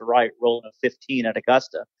downhill left to right, rolling a 15 at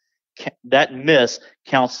Augusta. That miss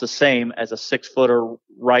counts the same as a 6-footer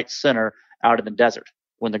right center out in the desert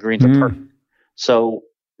when the greens are perfect. So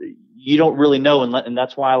you don't really know, and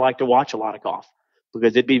that's why I like to watch a lot of golf,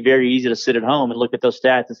 because it'd be very easy to sit at home and look at those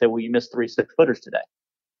stats and say, well, you missed 3 6-footers today.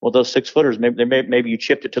 Well, those 6-footers, maybe you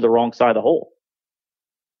chipped it to the wrong side of the hole.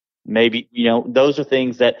 Maybe, those are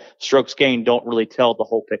things that strokes gained don't really tell the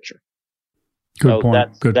whole picture. Good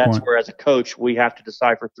point. That's where, as a coach, we have to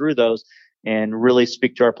decipher through those and really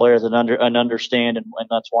speak to our players and understand. And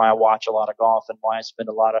that's why I watch a lot of golf and why I spend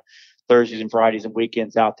a lot of Thursdays and Fridays and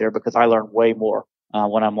weekends out there, because I learn way more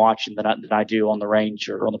when I'm watching than I do on the range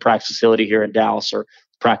or on the practice facility here in Dallas or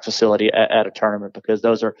practice facility at a tournament, because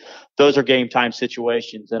those are game time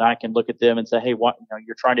situations. And I can look at them and say, hey,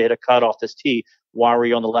 you're trying to hit a cut off this tee. Why were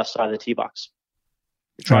you on the left side of the tee box?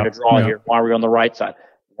 You're trying to draw here. Why were you on the right side?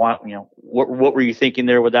 What were you thinking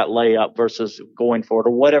there with that layup versus going forward,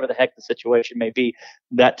 or whatever the heck the situation may be?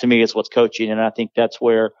 That to me is what's coaching. And I think that's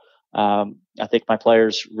where I think my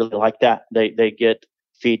players really like that. They get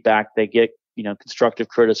feedback, they get constructive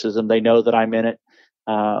criticism. They know that I'm in it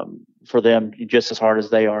for them just as hard as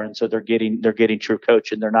they are, and so they're getting true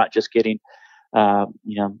coaching. They're not just getting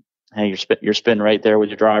hey, your spin rate there with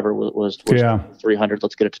your driver was 300.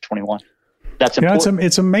 Let's get it to 21. That's important.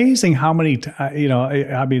 It's amazing how many,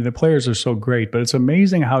 I mean, the players are so great, but it's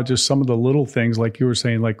amazing how just some of the little things, like you were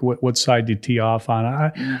saying, like what side do you tee off on?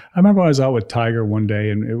 I remember when I was out with Tiger one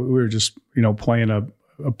day and we were just, playing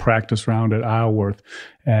a practice round at Isleworth,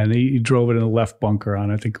 and he drove it in the left bunker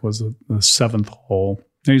on, I think it was the seventh hole.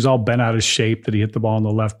 And he's all bent out of shape that he hit the ball in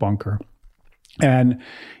the left bunker. And,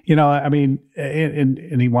 I mean,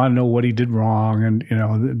 and he wanted to know what he did wrong. And,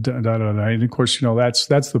 And of course,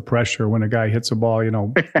 that's the pressure when a guy hits a ball,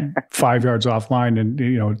 5 yards offline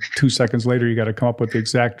and, 2 seconds later, you got to come up with the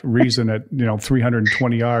exact reason at,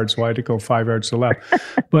 320 yards, why to go 5 yards to the left.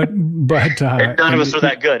 But none of us are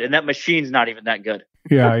that good. And that machine's not even that good.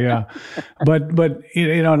 Yeah. But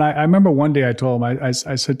and I remember one day I told him, I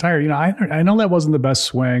said, Tiger, I know that wasn't the best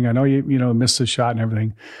swing. I know you missed the shot and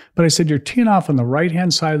everything. But I said, you're teeing off on the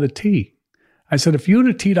right-hand side of the tee. I said, if you would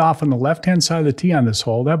have teed off on the left-hand side of the tee on this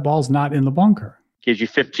hole, that ball's not in the bunker. Gives you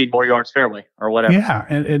 15 more yards fairway or whatever. Yeah.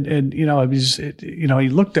 And he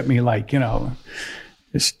looked at me like,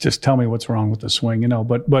 just tell me what's wrong with the swing,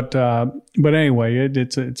 But anyway,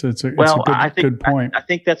 it's a good point. I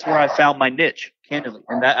think that's where I found my niche, candidly,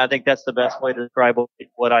 and I think that's the best way to describe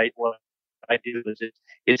what I do.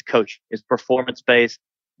 Is coach. It's performance based.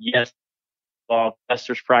 Yes, involved. Yes,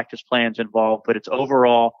 there's practice plans involved, but it's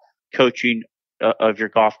overall coaching of your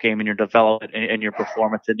golf game and your development and your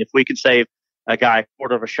performance. And if we can save a guy a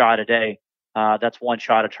quarter of a shot a day, that's one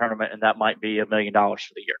shot a tournament, and that might be $1 million for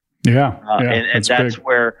the year. Yeah, and that's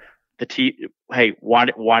where the hey,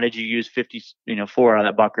 why did you use 54 out of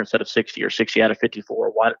that bunker instead of 60 or 60 out of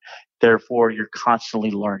 54? Why? Therefore, you're constantly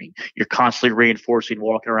learning. You're constantly reinforcing,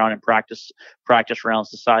 walking around in practice rounds,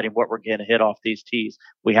 deciding what we're going to hit off these tees.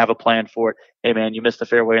 We have a plan for it. Hey, man, you missed the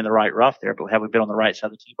fairway in the right rough there, but have we been on the right side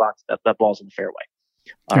of the tee box? That ball's in the fairway.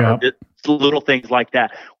 Little things like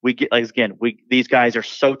that. These guys are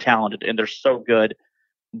so talented and they're so good,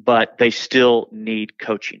 but they still need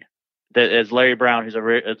coaching. As Larry Brown, who's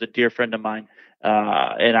a dear friend of mine,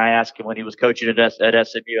 and I asked him when he was coaching at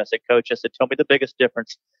SMU, I said, Coach, tell me the biggest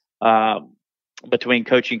difference between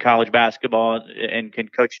coaching college basketball and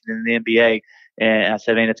coaching in the NBA. And I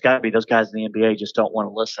said, man, it's got to be those guys in the NBA just don't want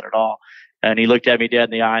to listen at all. And he looked at me dead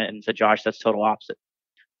in the eye and said, Josh, that's total opposite.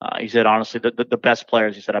 He said, honestly, the best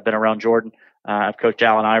players, he said, I've been around Jordan. I've coached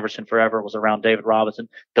Allen Iverson forever, was around David Robinson.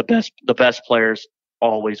 The best players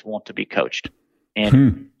always want to be coached.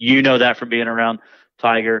 And you know that from being around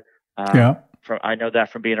Tiger. I know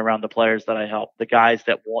that from being around the players that I help. The guys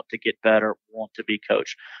that want to get better want to be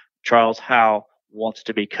coached. Charles Howell wants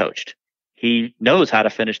to be coached. He knows how to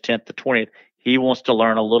finish 10th to 20th. He wants to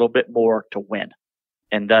learn a little bit more to win.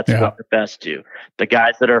 And that's what the best do. The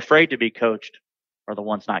guys that are afraid to be coached are the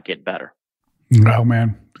ones not getting better. Oh,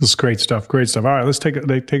 man. This is great stuff. Great stuff. All right, let's take a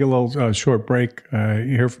little short break.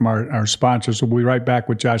 Hear from our sponsors. We'll be right back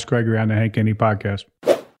with Josh Gregory on the Hank Haney podcast.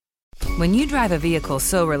 When you drive a vehicle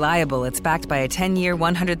so reliable it's backed by a 10-year,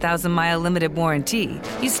 100,000-mile limited warranty,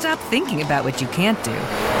 you stop thinking about what you can't do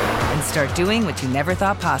and start doing what you never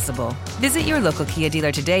thought possible. Visit your local Kia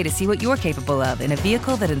dealer today to see what you're capable of in a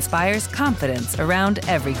vehicle that inspires confidence around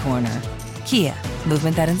every corner. Kia,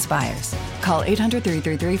 movement that inspires. Call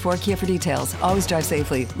 800-333-4KIA for details. Always drive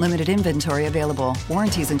safely. Limited inventory available.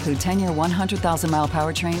 Warranties include 10-year, 100,000-mile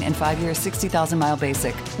powertrain and 5-year, 60,000-mile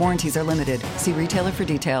basic. Warranties are limited. See retailer for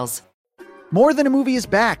details. More Than a Movie is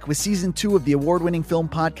back with Season 2 of the award-winning film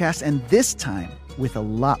podcast, and this time with a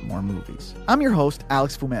lot more movies. I'm your host,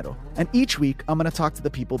 Alex Fumero, and each week I'm going to talk to the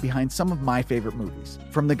people behind some of my favorite movies.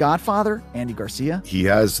 From The Godfather, Andy Garcia. He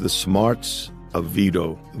has the smarts of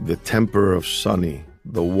Vito, the temper of Sonny,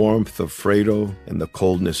 the warmth of Fredo, and the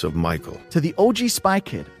coldness of Michael. To the OG Spy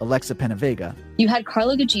Kid, Alexa Penavega. You had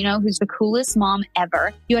Carla Gugino, who's the coolest mom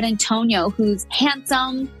ever. You had Antonio, who's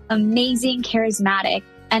handsome, amazing, charismatic.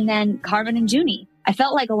 And then Carmen and Junie. I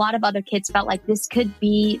felt like a lot of other kids felt like this could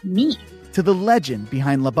be me. To the legend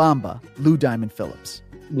behind La Bamba, Lou Diamond Phillips.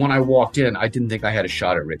 When I walked in, I didn't think I had a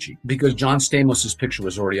shot at Richie because John Stamos' picture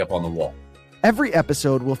was already up on the wall. Every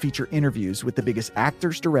episode will feature interviews with the biggest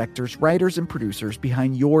actors, directors, writers, and producers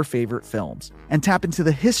behind your favorite films and tap into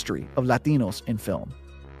the history of Latinos in film.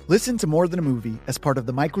 Listen to More Than a Movie as part of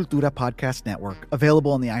the My Cultura podcast network,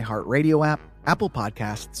 available on the iHeartRadio app, Apple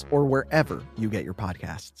Podcasts, or wherever you get your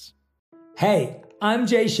podcasts. Hey, I'm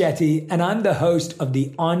Jay Shetty, and I'm the host of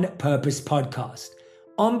the On Purpose podcast.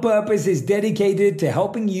 On Purpose is dedicated to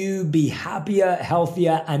helping you be happier,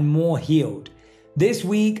 healthier, and more healed. This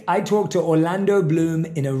week, I talked to Orlando Bloom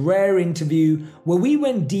in a rare interview where we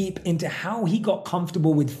went deep into how he got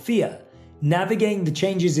comfortable with fear, navigating the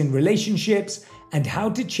changes in relationships, and how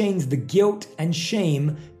to change the guilt and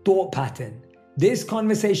shame thought pattern. This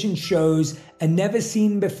conversation shows a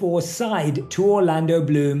never-seen-before side to Orlando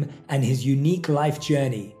Bloom and his unique life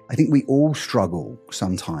journey. I think we all struggle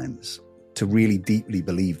sometimes to really deeply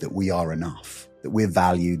believe that we are enough, that we're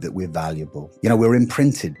valued, that we're valuable. You know, we're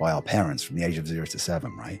imprinted by our parents from the age of 0 to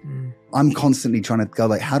 7, right? I'm constantly trying to go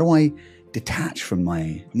like, how do I detach from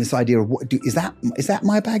this idea of is that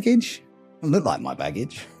my baggage? It doesn't look like my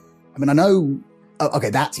baggage. I mean, I know, okay,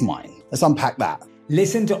 that's mine. Let's unpack that.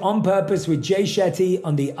 Listen to On Purpose with Jay Shetty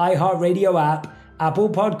on the iHeartRadio app, Apple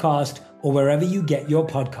Podcast, or wherever you get your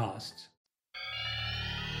podcasts.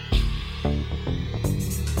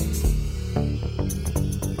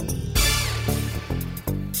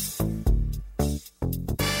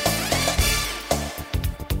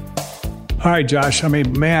 All right, Josh. I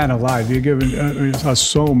mean, man alive, you're giving us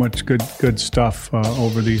so much good stuff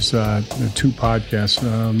over these 2 podcasts.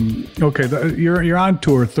 Okay, you're on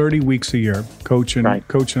tour 30 weeks a year, coaching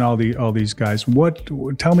all these guys.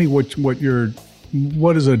 Tell me what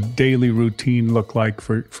does a daily routine look like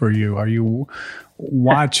for you? Are you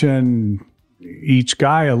watching each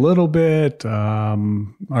guy a little bit? Are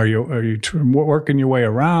you working your way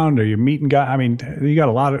around? Are you meeting guys? I mean, you got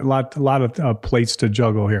a lot of plates to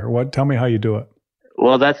juggle here. Tell me how you do it.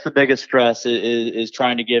 Well, that's the biggest stress is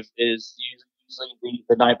trying to give is usually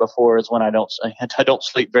the night before is when I don't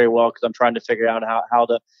sleep very well because I'm trying to figure out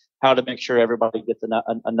how to make sure everybody gets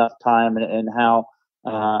enough time and how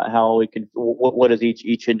we can what does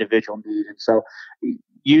each individual need. And so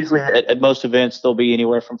usually at most events there'll be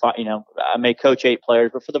anywhere from 5, I may coach 8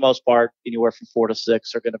 players, but for the most part anywhere from 4 to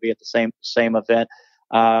 6 are going to be at the same event.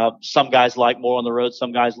 Some guys like more on the road,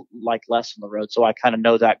 some guys like less on the road, so I kind of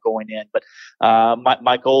know that going in. But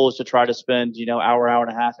my goal is to try to spend hour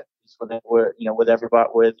and a half at least with everybody,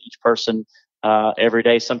 with each person every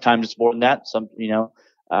day. Sometimes it's more than that.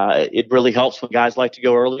 It really helps when guys like to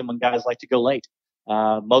go early and when guys like to go late.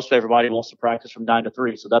 Most of everybody wants to practice from 9 to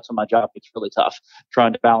 3, so that's when my job gets really tough,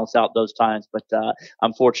 trying to balance out those times. But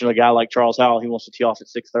unfortunately, a guy like Charles Howell, he wants to tee off at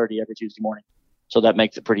 6:30 every Tuesday morning, so that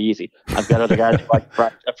makes it pretty easy. I've got other guys who like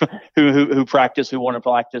to practice, who want to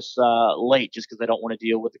practice late just because they don't want to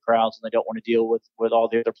deal with the crowds and they don't want to deal with all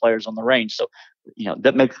the other players on the range. So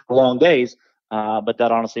that makes long days, but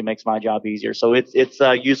that honestly makes my job easier. So it's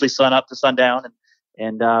usually sun up to sundown.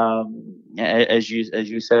 And as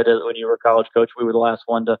you said, when you were a college coach, we were the last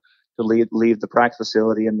one to leave the practice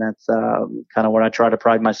facility, and that's kind of what I try to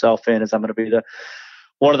pride myself in. Is I'm going to be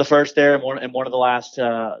one of the first there and one of the last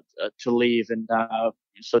to leave. And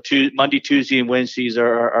so Monday, Tuesday, and Wednesdays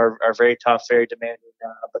are very tough, very demanding.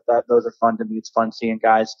 But those are fun to me. It's fun seeing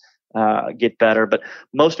guys get better. But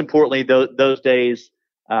most importantly, those days.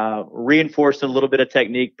 Reinforced a little bit of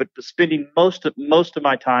technique, but spending most of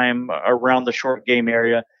my time around the short game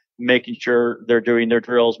area, making sure they're doing their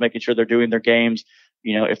drills, making sure they're doing their games.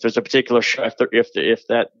 If there's a particular if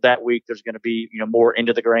that week there's going to be more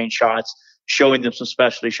into the grain shots, showing them some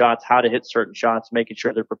specialty shots, how to hit certain shots, making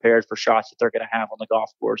sure they're prepared for shots that they're going to have on the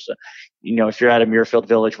golf course. If you're at a Muirfield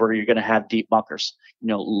Village where you're going to have deep bunkers,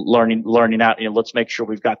 learning out, let's make sure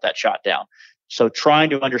we've got that shot down. So trying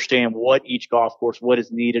to understand what is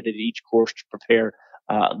needed at each course to prepare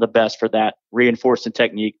the best for that, reinforcing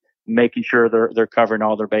technique, making sure they're covering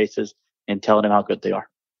all their bases, and telling them how good they are.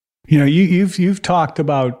 You've talked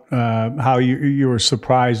about how you were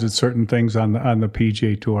surprised at certain things on the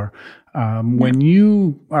PGA Tour. When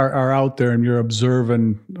you are out there and you're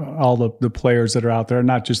observing all the players that are out there,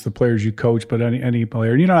 not just the players you coach, but any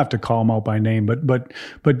player, you don't have to call them out by name,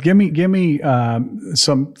 but give me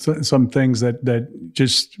some things that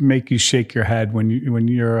just make you shake your head when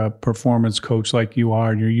you're a performance coach like you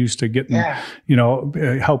are, and you're used to getting,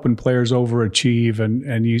 helping players overachieve,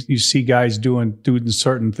 and you see guys doing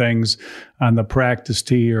certain things on the practice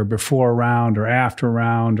tee or before a round or after a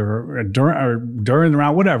round or during the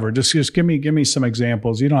round, whatever. Just give me some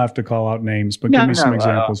examples. You don't have to call out names, but give me some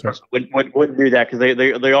examples. Wouldn't do that because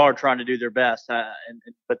they are trying to do their best.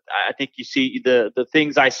 But I think you see the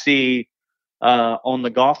things I see on the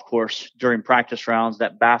golf course during practice rounds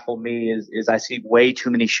that baffle me is I see way too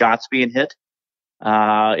many shots being hit.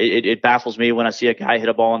 It baffles me when I see a guy hit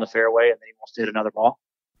a ball in the fairway and then he wants to hit another ball.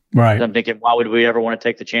 Right. I'm thinking, why would we ever want to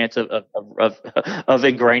take the chance of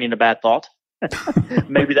ingraining a bad thought?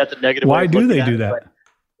 Maybe that's a negative. Why do they do that?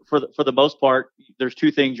 For the most part, there's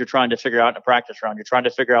two things you're trying to figure out in a practice round. You're trying to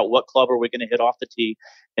figure out what club are we going to hit off the tee,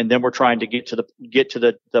 and then we're trying to get to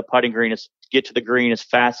the putting green, get to the green as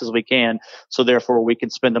fast as we can. So therefore, we can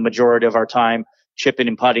spend the majority of our time chipping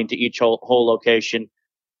and putting to each hole location.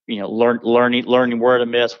 Learning where to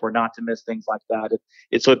miss, where not to miss, things like that.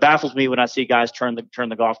 So it baffles me when I see guys turn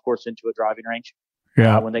the golf course into a driving range.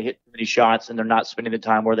 when they hit too many shots and they're not spending the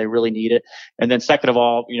time where they really need it. And then second of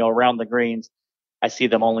all, around the greens, I see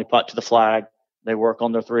them only putt to the flag. They work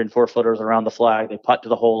on their 3 and 4 footers around the flag. They putt to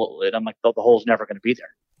the hole, and I'm like, the hole's never going to be there.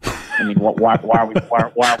 I mean, why are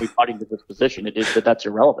we putting to this position? That's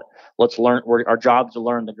irrelevant. Let's learn. Our job is to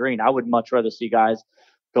learn the green. I would much rather see guys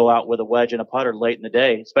go out with a wedge and a putter late in the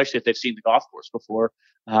day, especially if they've seen the golf course before,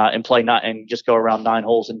 and play and just go around 9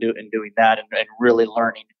 holes and doing that and really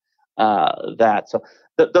learning that. So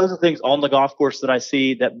those are things on the golf course that I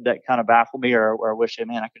see that kind of baffle me or wish,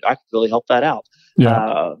 man, I could really help that out.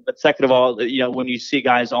 Yeah. But second of all, when you see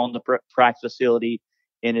guys on the practice facility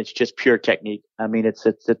and it's just pure technique. I mean,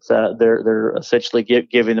 they're essentially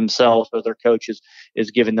giving themselves, or their coach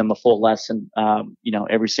is giving them a full lesson,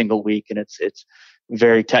 every single week. And it's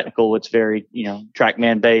very technical. It's very,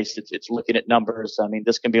 TrackMan based. It's looking at numbers. I mean,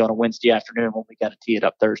 this can be on a Wednesday afternoon when we got to tee it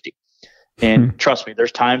up Thursday. And trust me,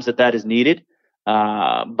 there's times that is needed.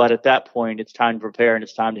 But at that point, it's time to prepare and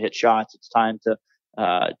it's time to hit shots. It's time to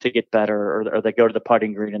get better, or they go to the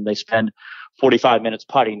putting green and they spend 45 minutes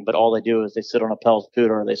putting, but all they do is they sit on a Pell's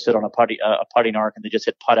Putter or they sit on a putting arc and they just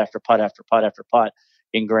hit putt after putt after putt after putt,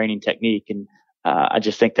 ingraining technique. And I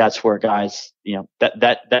just think that's where guys,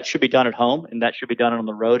 that should be done at home and that should be done on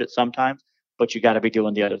the road at some times, but you got to be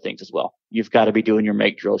doing the other things as well. You've got to be doing your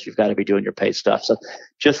make drills. You've got to be doing your pace stuff. So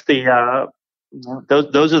just those are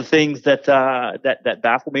the things that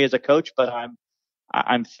baffle me as a coach, but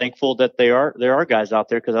I'm thankful that there are guys out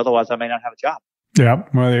there, because otherwise I may not have a job. Yeah.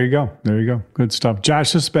 Well, there you go. Good stuff.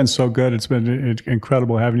 Josh, this has been so good. It's been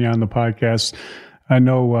incredible having you on the podcast. I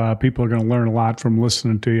know people are going to learn a lot from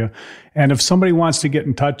listening to you. And if somebody wants to get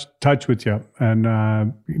in touch with you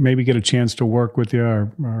and maybe get a chance to work with you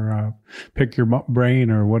or pick your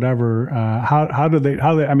brain or whatever, how do they,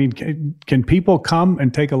 I mean, can people come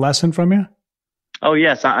and take a lesson from you? Oh,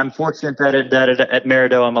 yes. I'm fortunate that at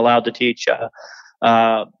Merido I'm allowed to teach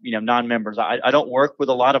non-members. I don't work with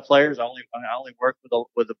a lot of players. I only work with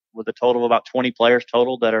a total of about 20 players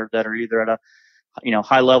total that are either at a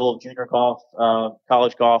high level of junior golf,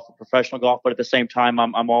 college golf, or professional golf. But at the same time,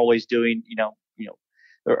 I'm always doing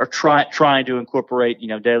or trying to incorporate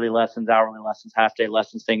daily lessons, hourly lessons, half day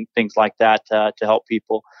lessons, things like that to help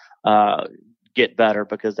people get better,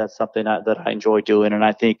 because that's something that I enjoy doing. And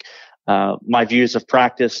I think my views of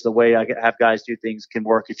practice, the way I have guys do things, can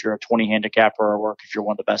work if you're a 20 handicapper or work if you're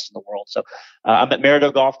one of the best in the world. So I'm at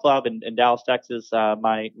Merido Golf Club in Dallas, Texas.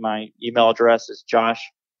 My email address is Josh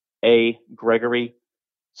A. Gregory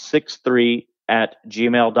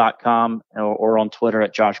 63@gmail.com or on Twitter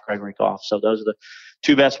at Josh Gregory Golf. So those are the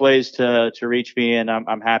two best ways to reach me. And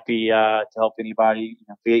I'm happy to help anybody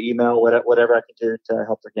via email, whatever I can do to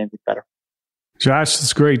help their game get better. Josh,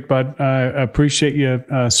 it's great, but I appreciate you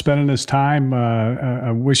spending this time.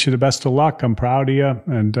 I wish you the best of luck. I'm proud of you,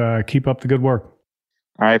 and keep up the good work.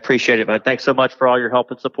 I appreciate it, bud. Thanks so much for all your help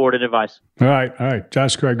and support and advice. All right.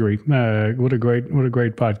 Josh Gregory, what a great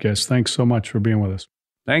podcast. Thanks so much for being with us.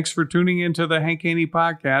 Thanks for tuning into the Hank Haney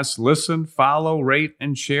Podcast. Listen, follow, rate,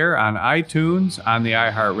 and share on iTunes, on the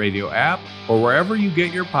iHeartRadio app, or wherever you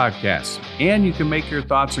get your podcasts. And you can make your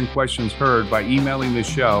thoughts and questions heard by emailing the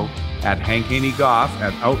show at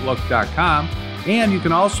hankhaneygolf@outlook.com. And you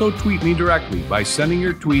can also tweet me directly by sending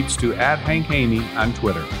your tweets to @HankHaney on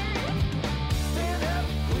Twitter.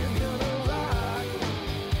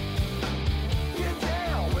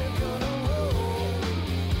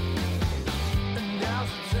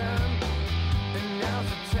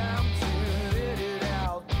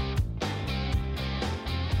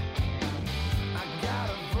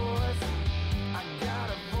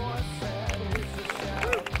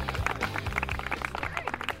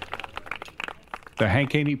 The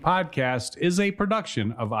Hank Haney Podcast is a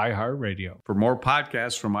production of iHeartRadio. For more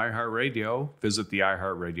podcasts from iHeartRadio, visit the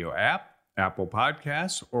iHeartRadio app, Apple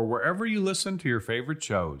Podcasts, or wherever you listen to your favorite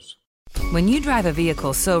shows. When you drive a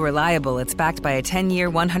vehicle so reliable it's backed by a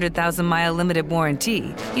 10-year, 100,000-mile limited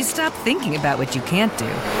warranty, you stop thinking about what you can't do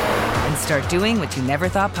and start doing what you never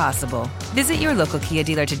thought possible. Visit your local Kia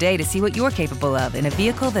dealer today to see what you're capable of in a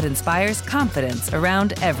vehicle that inspires confidence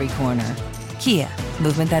around every corner. Kia,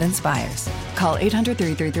 movement that inspires. Call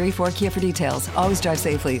 800-333-4KIA for details. Always drive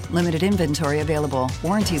safely. Limited inventory available.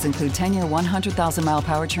 Warranties include 10-year, 100,000-mile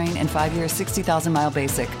powertrain and 5-year, 60,000-mile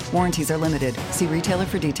basic. Warranties are limited. See retailer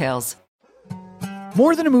for details.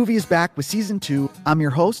 More Than a Movie is back with Season 2. I'm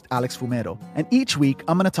your host, Alex Fumero, and each week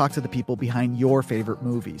I'm going to talk to the people behind your favorite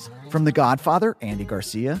movies. From The Godfather, Andy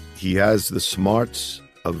Garcia. He has the smarts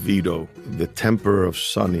of Vito, the temper of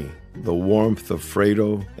Sonny, the warmth of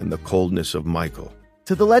Fredo, and the coldness of Michael.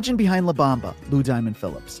 to the legend behind La Bamba, Lou Diamond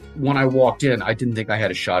Phillips. When I walked in, I didn't think I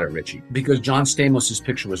had a shot at Richie because John Stamos'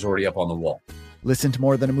 picture was already up on the wall. Listen to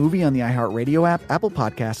More Than a Movie on the iHeartRadio app, Apple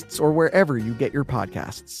Podcasts, or wherever you get your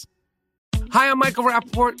podcasts. Hi, I'm Michael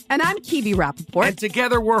Rappaport. And I'm Kibi Rappaport. And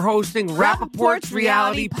together we're hosting Rappaport's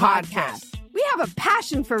Reality Podcast. We have a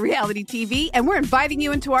passion for reality TV, and we're inviting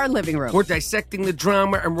you into our living room. We're dissecting the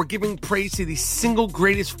drama, and we're giving praise to the single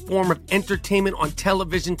greatest form of entertainment on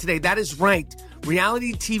television today. That is right.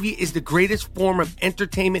 Reality TV is the greatest form of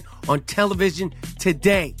entertainment on television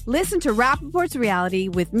today. Listen to Rappaport's Reality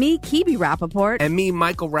with me, Kibi Rappaport. And me,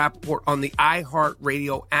 Michael Rappaport, on the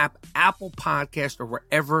iHeartRadio app, Apple Podcast, or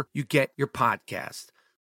wherever you get your podcast.